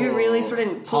 Yeah. Yes. You really sort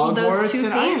of pulled those two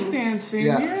and ice themes. dancing.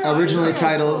 Yeah, originally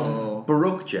titled.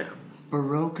 Baroque Jam.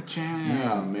 Baroque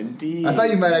Jam. Indeed. I thought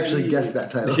you might actually guess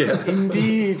that title. Yeah.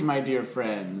 Indeed, my dear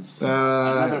friends.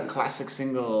 Another classic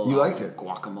single. You liked it.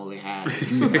 Guacamole hat.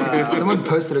 Someone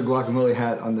posted a guacamole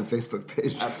hat on the Facebook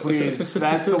page. Please,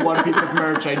 that's the one piece of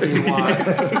merch I do want.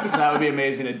 That would be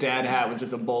amazing. A dad hat with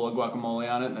just a bowl of guacamole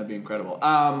on it. That'd be incredible.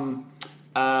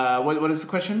 What is the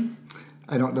question?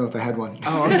 I don't know if I had one.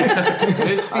 Oh, okay.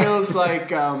 This feels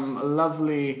like a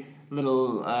lovely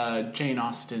little Jane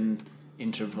Austen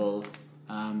interval.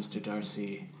 Mr.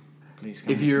 Darcy, please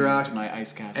come If you're to my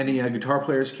ice castle. any guitar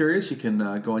players curious, you can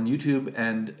go on YouTube,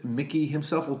 and Mickey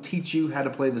himself will teach you how to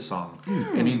play the song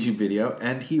in a YouTube video.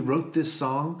 And he wrote this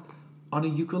song on a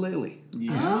ukulele.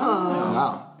 Yeah.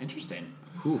 Wow. Interesting.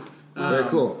 Very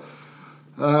cool.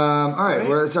 All right,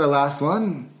 well, it's our last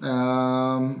one.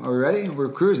 Are we ready? We're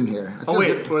cruising here. I Oh feel wait,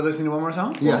 good. we're listening to one more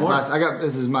song? Yeah, One more?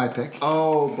 this is my pick.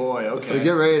 Oh boy, okay. So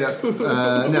get ready to.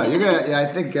 No, you're gonna. Yeah, I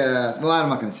think. Well, I'm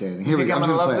not gonna say anything. Here we think go. I'm just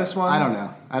gonna love play this it. one? I don't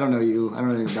know. I don't know you. I don't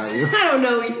know anything about you. I don't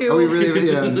know you. Are we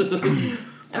really?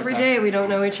 Every day we don't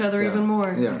know each other even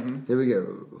more. Yeah. Here we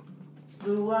go.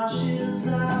 The wash is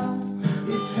out,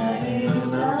 it's hanging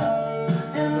about,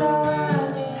 and all I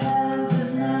have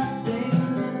is nothing,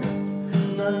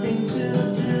 nothing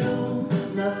to do,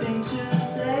 nothing to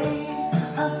say.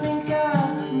 I think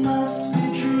I must be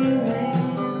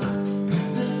dreaming.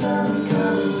 The sun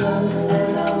comes up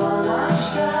and I'm all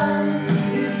washed out.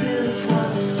 Is this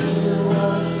what you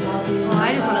was talking Well,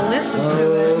 I just want to listen to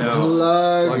it. No.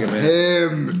 Plug Plug him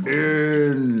him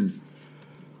in.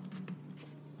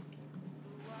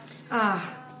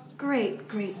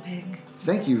 Great pick.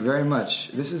 Thank you very much.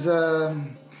 This is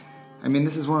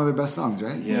this is one of their best songs,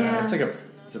 right? Yeah.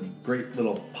 It's a great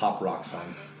little pop rock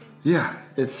song. Yeah,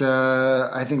 it's.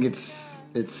 I think it's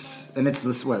this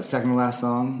second to last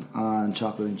song on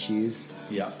Chocolate and Cheese,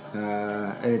 Yeah.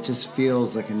 and it just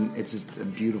feels like it's just a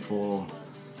beautiful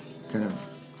kind of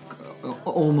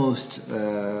almost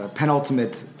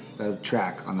penultimate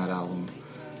track on that album.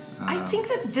 I think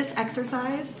that this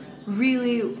exercise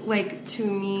really, like, to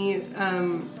me,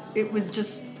 it was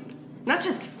just not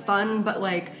just fun, but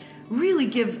like really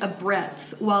gives a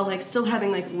breadth while like still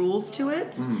having like rules to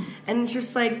it. And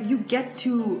just like you get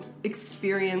to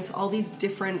experience all these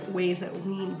different ways that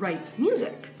Ween writes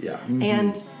music. Yeah.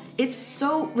 And it's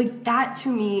so like that to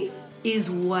me is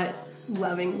what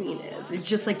loving Ween is. It's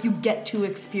just like you get to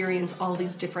experience all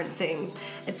these different things.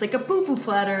 It's like a poo-poo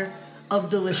platter of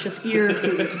delicious ear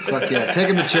food. Fuck yeah, take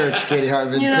him to church, Katie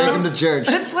Hartman. You know? Take him to church.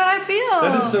 That's what I feel.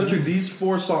 That is so true. These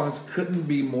 4 songs couldn't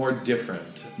be more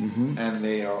different, and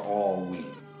they are all Ween.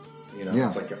 You know, Yeah.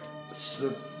 it's like I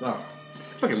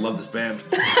fucking love this band.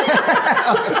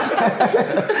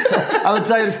 I would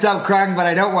tell you to stop crying, but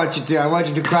I don't want you to. I want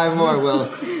you to cry more, Will.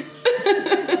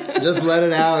 Just let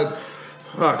it out.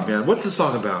 Fuck, man. What's the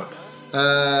song about?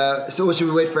 So what should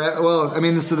we wait for? Well, I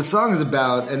mean, so the song is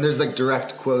about, and there's like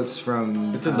direct quotes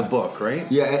from. It's in the book, right?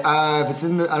 Yeah, if it's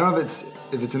in the, I don't know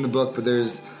if it's in the book, but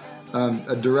there's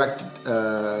a direct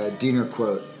Diener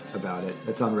quote about it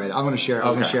that's on Reddit. I'm going to share. I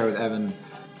was going to Okay. share it with Evan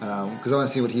because I want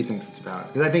to see what he thinks it's about.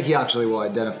 Because I think he actually will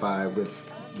identify with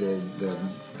the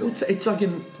It's like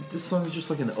this song is just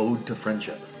like an ode to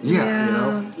friendship. yeah. You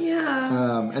know?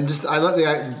 Yeah. And just I love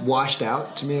the washed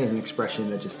out to me as an expression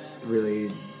that just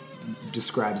really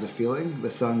describes a feeling. The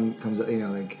sun comes up,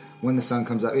 like when the sun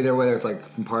comes up, either whether it's like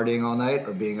from partying all night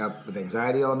or being up with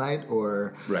anxiety all night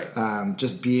or Right.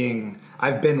 just being.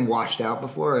 I've been washed out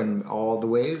before in all the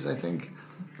ways. I think.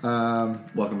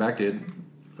 Welcome back, dude.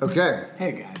 Okay.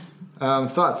 Hey guys,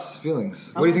 Thoughts,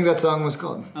 feelings. What do you think that song was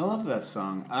called? I love that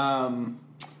song.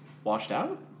 Washed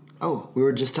Out? Oh, we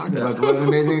were just talking about what an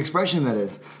amazing expression that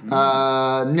is.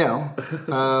 No,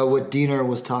 what Diener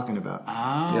was talking about. Oh,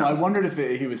 I wondered if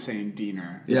he was saying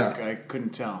Diener. Yeah. Like, I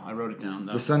couldn't tell. I wrote it down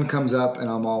though. The sun comes up and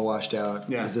I'm all washed out.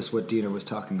 Yeah. Is this what Diener was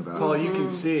talking about? Well, you can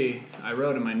see I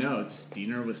wrote in my notes.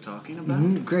 Diener was talking about.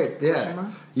 Great, Question yeah.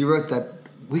 mark? You wrote that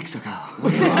weeks ago.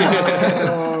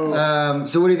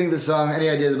 So what do you think this song, any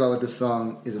ideas about what this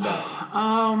song is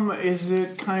about? Is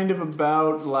it kind of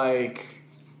about like?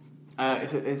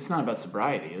 It's not about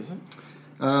sobriety, is it?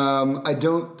 I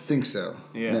don't think so.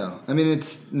 Yeah. No. I mean,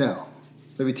 no.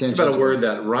 Maybe It's tangential. about a word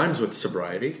that rhymes with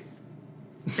sobriety.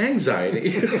 Anxiety.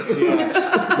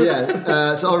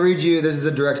 Yeah. So I'll read you, this is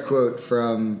a direct quote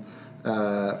from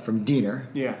Diener.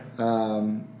 Yeah.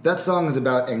 That song is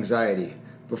about anxiety.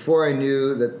 Before I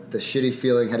knew that the shitty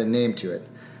feeling had a name to it.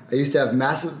 I used to have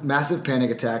massive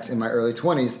panic attacks in my early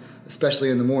 20s, especially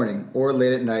in the morning or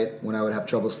late at night when I would have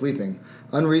trouble sleeping.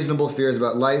 Unreasonable fears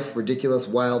about life, ridiculous,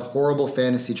 wild, horrible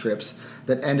fantasy trips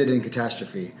that ended in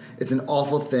catastrophe. It's an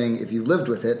awful thing if you've lived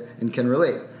with it and can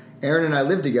relate. Aaron and I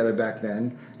lived together back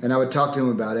then, and I would talk to him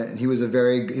about it, and he was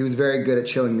very good at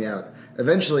chilling me out.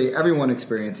 Eventually, everyone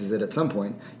experiences it at some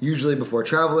point, usually before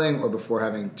traveling or before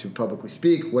having to publicly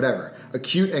speak, whatever.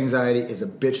 Acute anxiety is a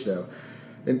bitch, though.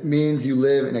 It means you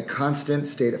live in a constant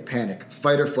state of panic.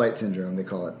 Fight or flight syndrome, they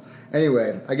call it.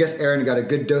 Anyway, I guess Aaron got a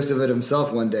good dose of it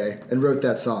himself one day and wrote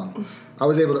that song. I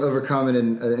was able to overcome it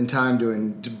in time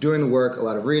doing the work, a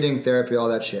lot of reading, therapy, all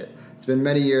that shit. It's been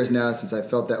many years now since I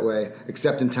felt that way,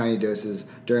 except in tiny doses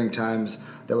during times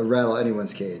that would rattle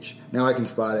anyone's cage. Now I can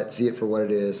spot it, see it for what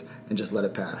it is, and just let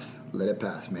it pass. Let it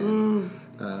pass, man.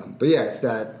 But yeah, it's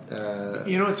that.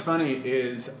 You know what's funny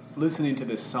is listening to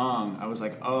this song, I was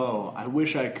like, oh, I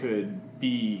wish I could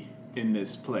be in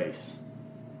this place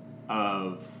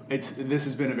of this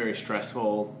has been a very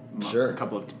stressful Sure.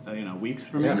 couple of weeks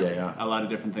for me. Yeah. A lot of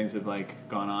different things have like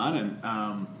gone on,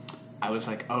 and I was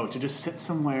like, to just sit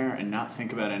somewhere and not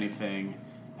think about anything,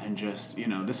 and just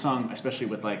this song, especially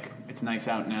with like it's nice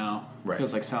out now, Right.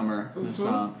 feels like summer. This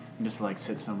song, and just like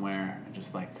sit somewhere and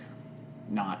just like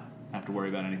not have to worry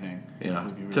about anything. Yeah. It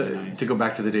would be really nice. To go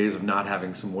back to the days of not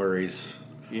having some worries.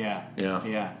 Yeah. Yeah.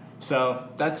 Yeah. So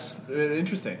that's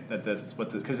interesting that that's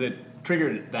what because it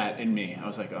triggered that in me. I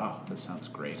was like, oh, this sounds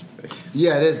great.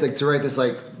 Yeah, it is like to write this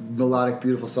like melodic,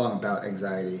 beautiful song about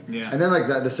anxiety. Yeah. And then like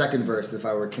the second verse, if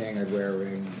I were king, I'd wear a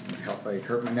ring.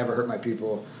 Never hurt my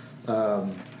people.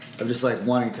 I'm just like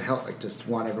wanting to help, like just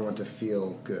want everyone to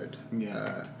feel good.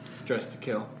 Yeah. Dressed to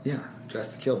kill. Yeah,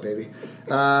 dressed to kill, baby.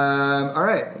 All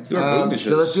right. do our Boogniches.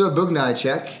 So let's do a Boogni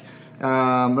check.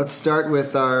 Let's start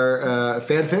with our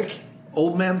fan pick,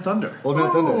 Old Man Thunder. Old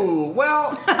Man Thunder. Oh,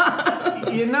 well,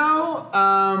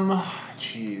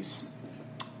 geez.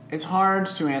 It's hard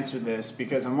to answer this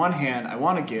because on one hand, I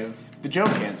want to give the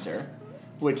joke answer,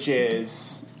 which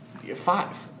is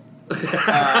 5. So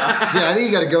I think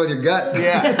you got to go with your gut.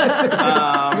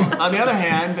 Yeah. On the other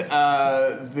hand,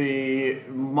 the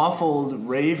muffled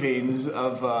ravings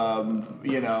of,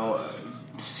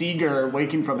 Seeger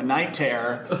waking from a night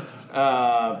terror,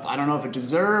 I don't know if it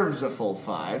deserves a full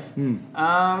 5.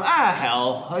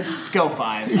 Hell, let's go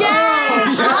 5.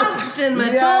 Austin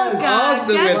Matulka Yes,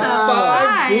 Austin gets with a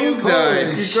 5 Boog Holy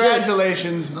Nights.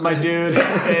 Congratulations, my dude.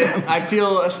 I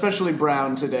feel especially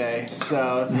brown today,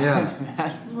 so Yeah.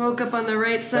 Woke up on the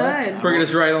right side. Bringing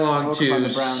us right along Woke up on to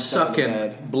the brown side of the sucking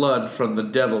bed. blood from the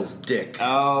devil's dick.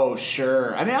 Oh,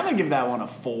 sure. I mean, I'm gonna give that one a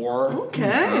 4.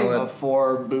 Okay. A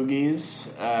 4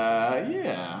 boogies.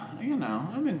 Yeah,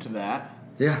 I'm into that.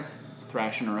 Yeah.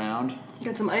 Thrashing around.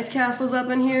 Got some ice castles up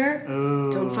in here.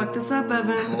 Don't fuck this up,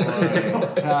 Evan.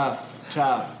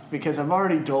 Tough. Because I've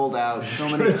already doled out so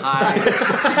many high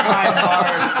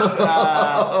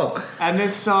marks. And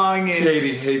this song is...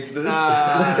 Katie hates this.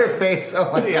 Her face.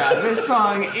 Oh my Yeah, this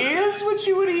song is what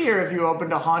you would hear if you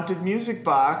opened a haunted music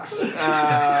box.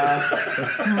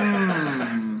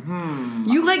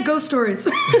 You like ghost stories.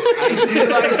 I do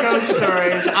like ghost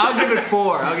stories. I'll give it 4.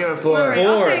 All right,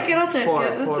 I'll take it. I'll take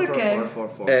it. That's okay.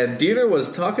 4. And Diener was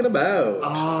talking about.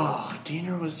 Oh,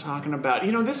 Diener was talking about...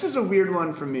 this is a weird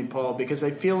one for me, Paul, because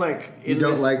I feel like... You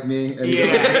don't like me. And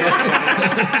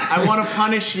Yeah. I want to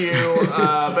punish you,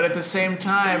 but at the same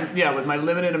time, with my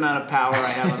limited amount of power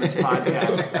I have on this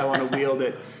podcast, I want to wield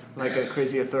it like a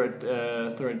crazy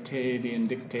authoritarian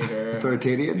dictator.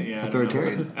 Authoritarian? Yeah, I don't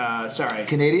Authoritarian? know. Sorry.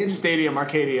 Canadian? Stadium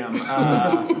Arcadium. Red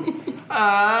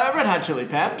Hot Chili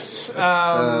Peps.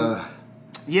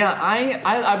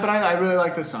 Yeah, but I really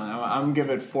like this song. I'm gonna give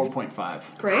it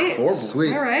 4.5. Great.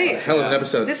 Sweet. All right. Hell of an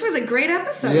episode. This was a great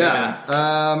episode. Yeah.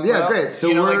 Well, Great.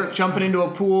 So we're... like jumping into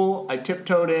a pool, I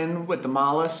tiptoed in with the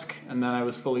mollusk, and then I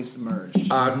was fully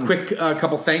submerged. Quick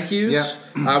couple thank yous. Yeah.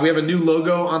 We have a new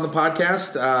logo on the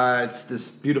podcast. It's this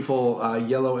beautiful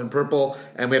yellow and purple,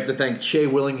 and we have to thank Che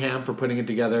Willingham for putting it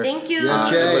together. Thank you. Yeah,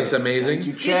 It Che. looks amazing. Thank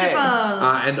you, Che. Beautiful.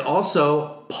 And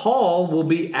also, Paul will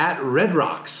be at Red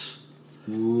Rocks.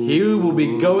 He will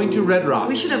be going to Red Rocks.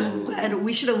 We should have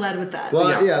led with that.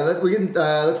 Well, we can.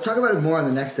 Let's talk about it more on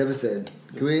the next episode.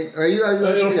 Can we? Are you?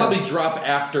 It'll probably drop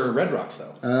after Red Rocks,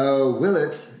 though. Oh, will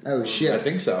it? Oh shit! I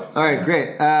think so. All right,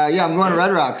 great. I'm going to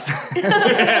Red Rocks.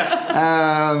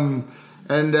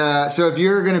 So if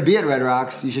you're going to be at Red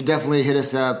Rocks, you should definitely hit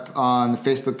us up on the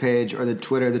Facebook page or the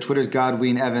Twitter. The Twitter's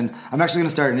Godween Evan. I'm actually going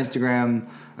to start an Instagram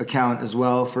account as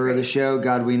well for the show.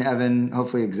 Godween Evan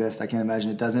hopefully exists. I can't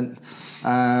imagine it doesn't.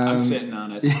 I'm sitting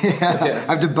on it. I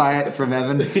have to buy it from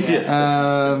Evan.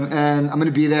 And I'm going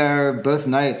to be there both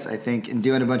nights, I think, and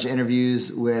doing a bunch of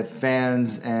interviews with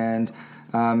fans and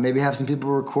maybe have some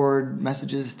people record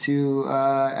messages to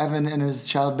Evan and his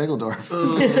child Bigeldorf.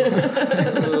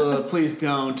 Please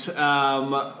don't.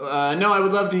 No, I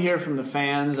would love to hear from the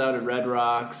fans out at Red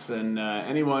Rocks and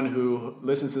anyone who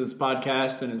listens to this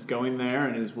podcast and is going there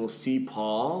and will see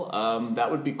Paul.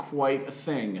 That would be quite a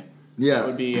thing. Yeah.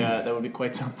 That would be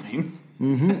quite something.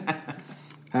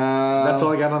 That's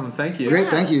all I got on the thank yous. Great,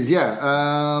 thank yous,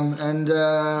 yeah. And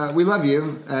we love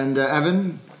you. And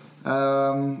Evan,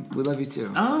 we love you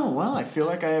too. Oh, well, I feel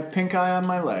like I have pink eye on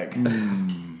my leg.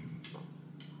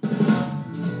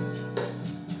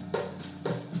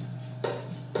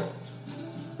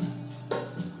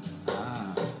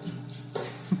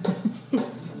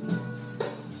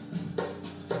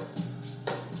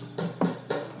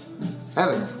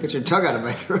 Evan, get your tongue out of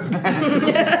my throat.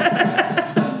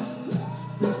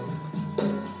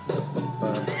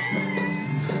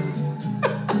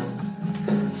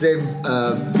 say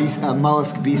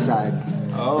mollusk B-side.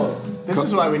 Oh, this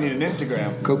is why we need an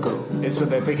Instagram. Coco. Is so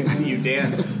that they can see you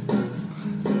dance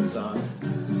these songs.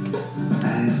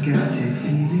 I've got a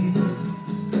feeling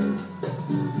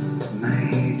my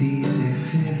head is a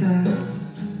feather.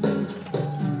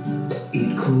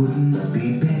 It couldn't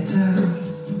be better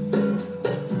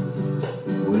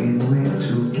when we're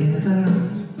together.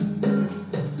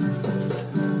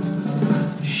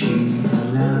 She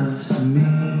loves me.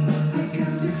 I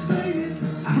can't explain it.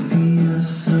 I feel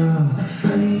so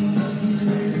free.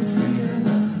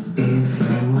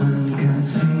 Everyone can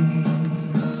see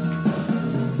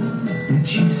that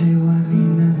she's a one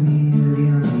in a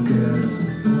million girl.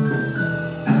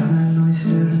 I'm an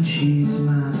oyster and she's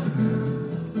my pearl.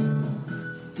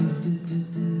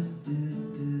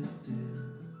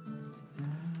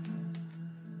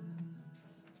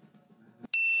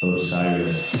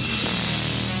 Osiris.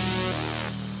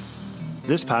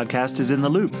 This podcast is In the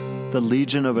Loop, the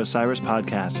Legion of Osiris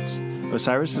podcasts.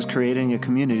 Osiris is creating a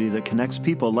community that connects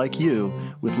people like you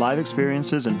with live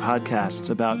experiences and podcasts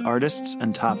about artists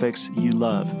and topics you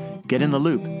love. Get in the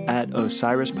loop at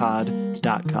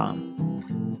osirispod.com.